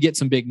going to get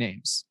some big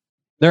names.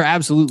 They're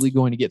absolutely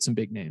going to get some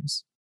big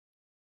names.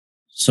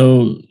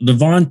 So the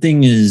Vaughn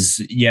thing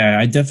is,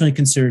 I definitely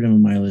considered him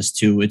on my list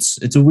too.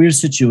 It's a weird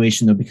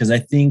situation though, because I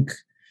don't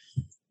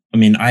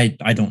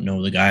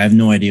know the guy. I have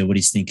no idea what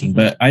he's thinking,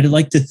 but I'd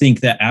like to think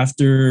that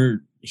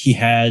after he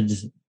had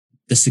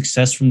the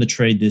success from the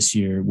trade this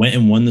year, went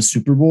and won the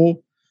Super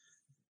Bowl,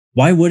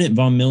 why wouldn't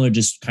Von Miller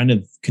just kind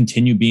of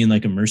continue being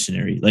like a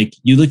mercenary? Like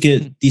you look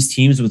at these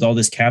teams with all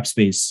this cap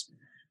space,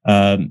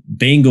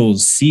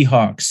 Bengals,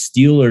 Seahawks,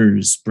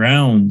 Steelers,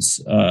 Browns.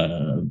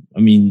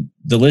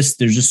 The list,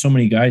 there's just so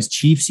many guys.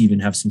 Chiefs even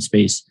have some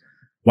space.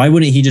 Why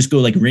wouldn't he just go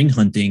like ring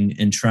hunting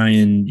and try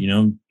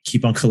and,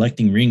 keep on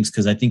collecting rings?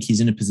 Because I think he's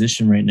in a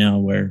position right now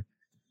where,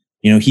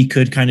 he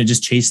could kind of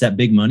just chase that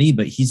big money,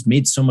 but he's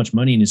made so much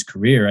money in his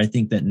career. I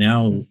think that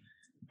now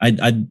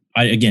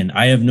Again,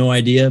 I have no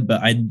idea,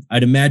 but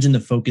I'd imagine the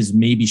focus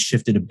maybe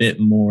shifted a bit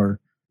more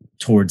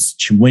towards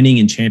winning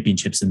and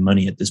championships and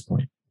money at this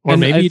point. Or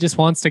maybe he just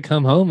wants to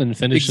come home and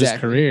finish his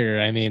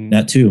career. I mean,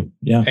 that too.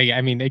 Yeah.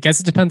 I mean, I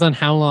guess it depends on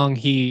how long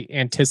he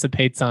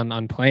anticipates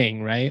on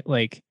playing, right?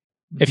 Like,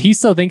 if he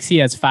still thinks he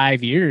has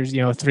 5 years,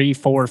 3,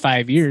 4,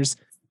 5 years,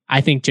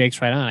 I think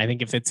Jake's right on. I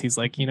think if he's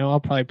like,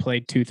 I'll probably play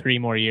 2, 3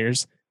 more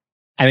years,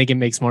 I think it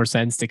makes more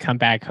sense to come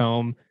back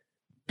home,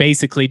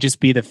 basically just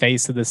be the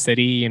face of the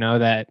city,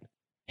 that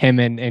him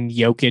and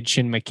Jokic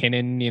and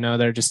McKinnon,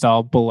 they're just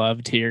all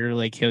beloved here.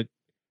 Like,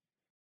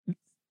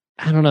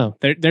 I don't know.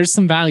 There's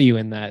some value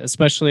in that,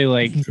 especially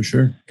like for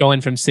sure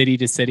going from city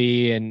to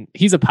city. And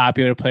he's a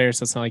popular player,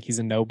 so it's not like he's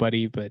a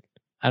nobody, but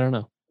I don't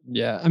know.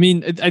 Yeah. I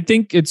mean, I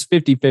think it's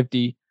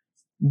 50-50,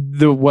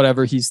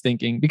 whatever he's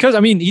thinking, because I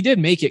mean, he did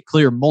make it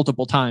clear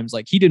multiple times,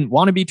 like he didn't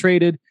want to be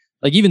traded,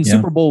 like even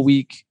Super Bowl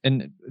week.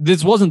 And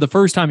this wasn't the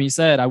first time he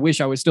said, I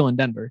wish I was still in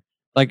Denver.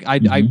 Like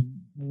I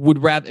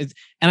would rather,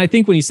 and I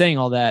think when he's saying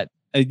all that,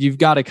 you've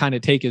got to kind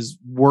of take his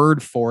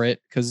word for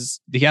it,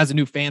 because he has a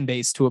new fan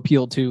base to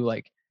appeal to.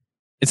 Like,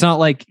 it's not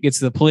like it's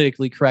the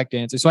politically correct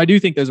answer. So I do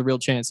think there's a real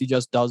chance he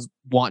just does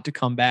want to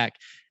come back.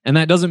 And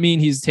that doesn't mean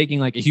he's taking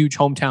like a huge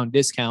hometown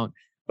discount.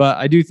 But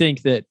I do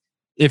think that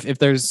if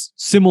there's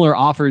similar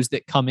offers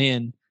that come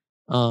in,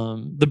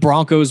 the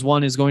Broncos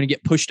one is going to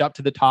get pushed up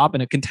to the top,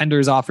 and a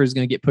Contenders offer is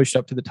going to get pushed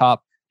up to the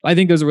top. I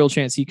think there's a real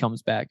chance he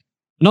comes back.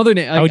 Another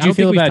name. How would you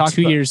feel about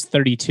 2 years,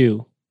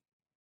 32?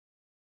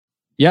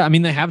 Yeah, I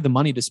mean, they have the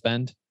money to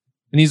spend,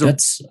 and he's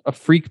a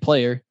freak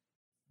player.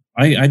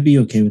 I'd be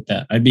okay with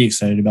that. I'd be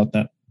excited about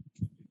that.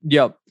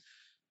 Yep.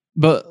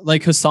 But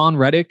like Hassan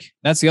Reddick,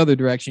 that's the other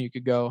direction you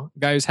could go. A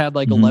guy who's had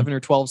like 11 or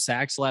 12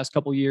 sacks the last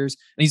couple of years.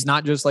 And he's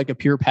not just like a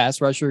pure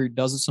pass rusher. He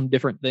does some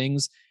different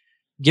things.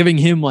 Giving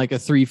him like a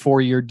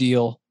 3-4 year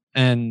deal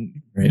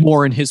and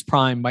more in his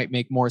prime might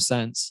make more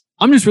sense.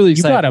 I'm just really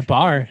excited. You got a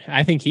bar.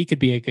 I think he could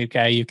be a good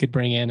guy you could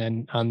bring in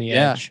and on the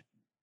edge.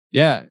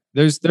 Yeah.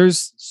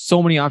 There's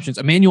so many options.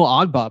 Emmanuel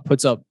Ogbah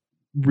puts up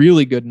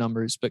really good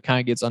numbers, but kind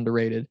of gets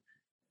underrated.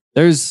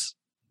 There's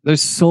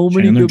so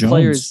many good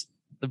players.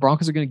 The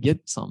Broncos are going to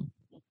get some.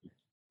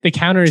 The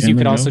counter is you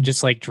could also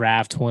just like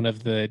draft one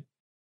of the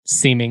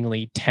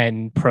seemingly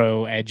 10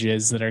 pro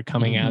edges that are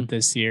coming out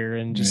this year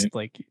and just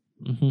like,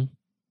 and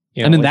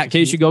in that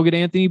case, you go get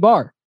Anthony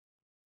Barr.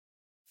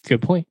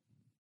 Good point.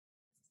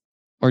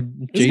 Or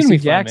Jason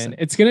Jackson.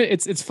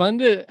 It's fun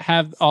to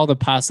have all the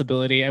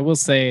possibility. I will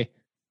say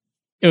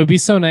it would be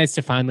so nice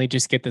to finally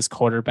just get this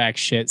quarterback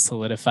shit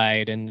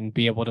solidified and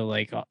be able to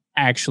like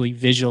actually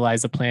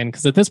visualize a plan.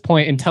 Because at this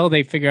point, until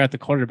they figure out the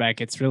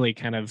quarterback, it's really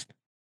kind of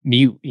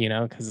mute,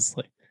 because it's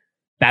like,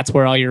 that's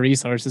where all your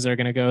resources are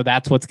going to go.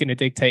 That's what's going to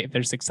dictate if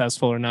they're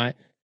successful or not.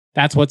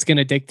 That's what's going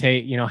to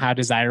dictate, how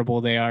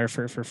desirable they are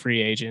for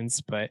free agents.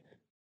 But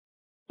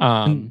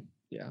I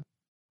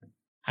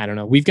don't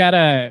know. We've got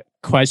a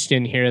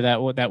question here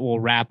that we'll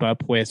wrap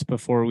up with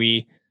before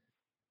we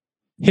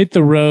hit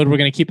the road. We're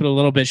going to keep it a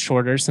little bit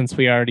shorter since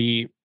we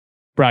already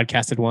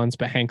broadcasted once,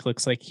 but Hank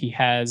looks like he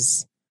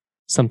has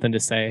something to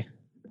say.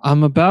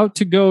 I'm about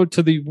to go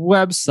to the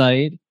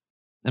website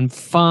and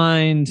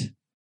find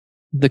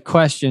the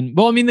question.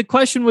 Well, I mean, the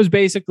question was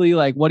basically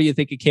like, what do you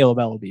think of Caleb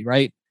Ellaby,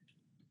 right?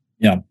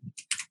 Yeah.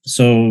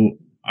 So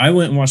I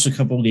went and watched a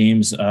couple of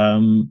games. I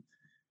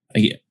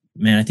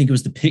think it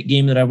was the Pitt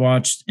game that I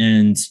watched,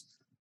 and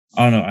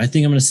I don't know. I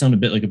think I'm going to sound a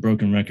bit like a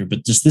broken record,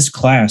 but just this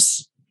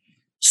class,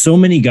 so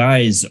many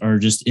guys are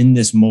just in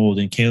this mold,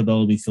 and Caleb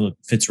Ellaby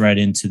fits right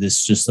into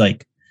this, just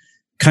like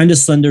kind of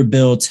slender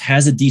built,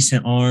 has a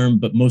decent arm,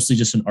 but mostly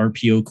just an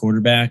RPO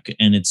quarterback.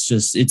 And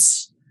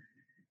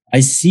I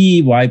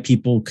see why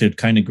people could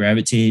kind of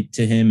gravitate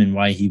to him and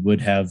why he would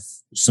have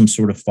some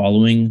sort of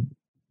following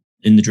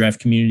in the draft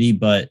community.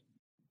 But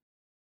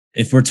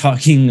if we're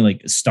talking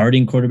like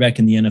starting quarterback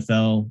in the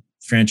NFL,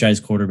 franchise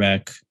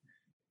quarterback,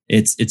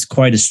 it's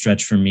quite a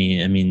stretch for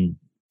me. I mean,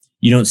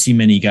 you don't see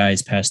many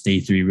guys past day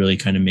 3 really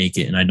kind of make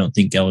it. And I don't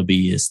think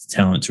Ellaby is the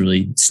talent to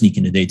really sneak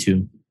into day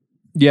 2.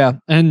 Yeah.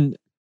 And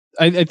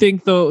I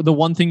think the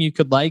one thing you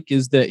could like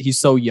is that he's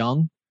so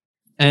young.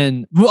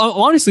 And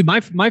honestly,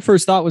 my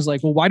first thought was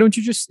like, well, why don't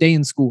you just stay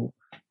in school?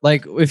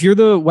 Like, if you're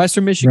the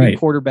Western Michigan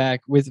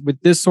quarterback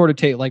with this sort of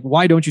tape, like,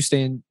 why don't you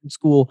stay in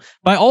school?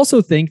 But I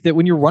also think that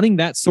when you're running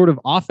that sort of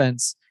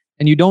offense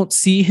and you don't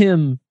see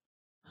him,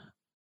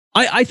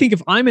 I think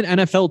if I'm an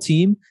NFL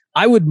team,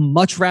 I would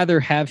much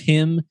rather have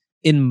him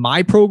in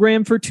my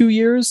program for 2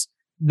 years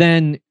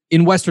than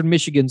in Western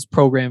Michigan's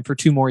program for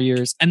 2 more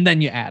years, and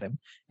then you add him.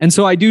 And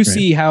so I do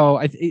see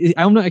how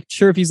I'm not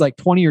sure if he's like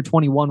 20 or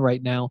 21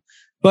 right now,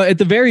 but at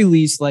the very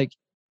least, like,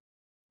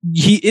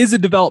 he is a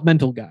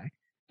developmental guy.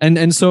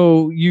 And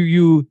so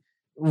you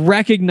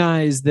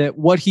recognize that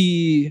what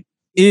he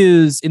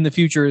is in the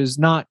future is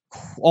not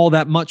all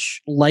that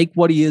much like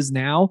what he is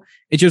now.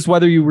 It's just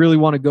whether you really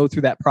want to go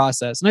through that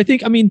process. And I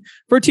think, I mean,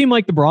 for a team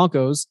like the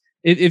Broncos,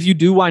 if you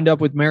do wind up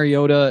with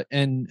Mariota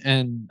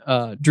and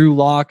Drew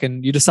Lock,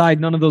 and you decide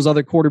none of those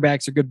other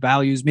quarterbacks are good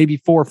values, maybe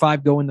 4 or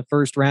 5 go in the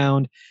first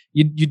round,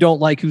 you don't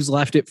like who's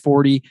left at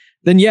 40,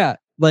 then yeah,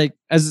 like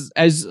as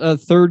a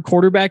third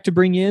quarterback to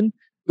bring in,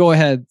 go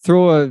ahead,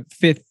 throw a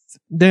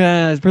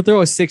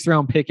 6th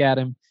round pick at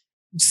him,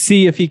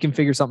 see if he can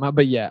figure something out.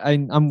 But yeah,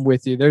 I'm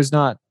with you.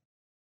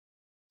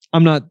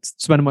 I'm not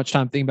spending much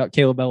time thinking about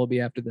Caleb Ellaby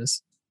after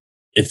this.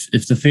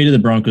 If the fate of the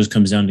Broncos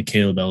comes down to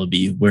Caleb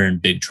Ellaby, we're in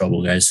big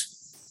trouble, guys.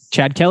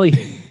 Chad Kelly.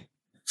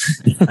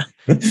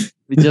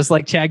 Just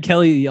like Chad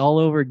Kelly all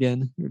over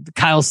again. The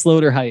Kyle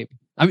Sloter hype.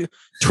 I mean,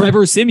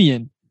 Trevor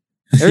Siemian.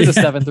 There's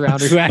a 7th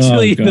rounder who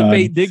actually the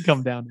fate did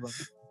come down to him.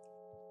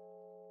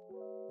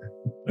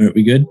 Are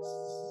we good?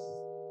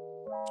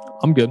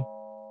 I'm good.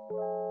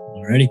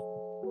 Alrighty.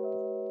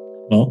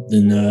 Well,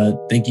 then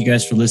thank you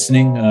guys for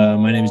listening.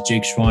 My name is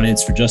Jake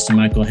Schwanitz. For Justin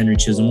Michael, Henry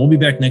Chisholm. We'll be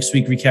back next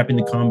week recapping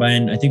the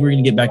combine. I think we're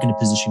going to get back into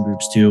position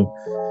groups too.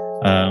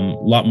 A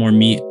lot more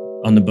meat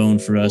on the bone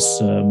for us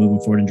moving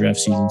forward in draft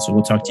season. So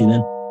we'll talk to you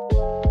then.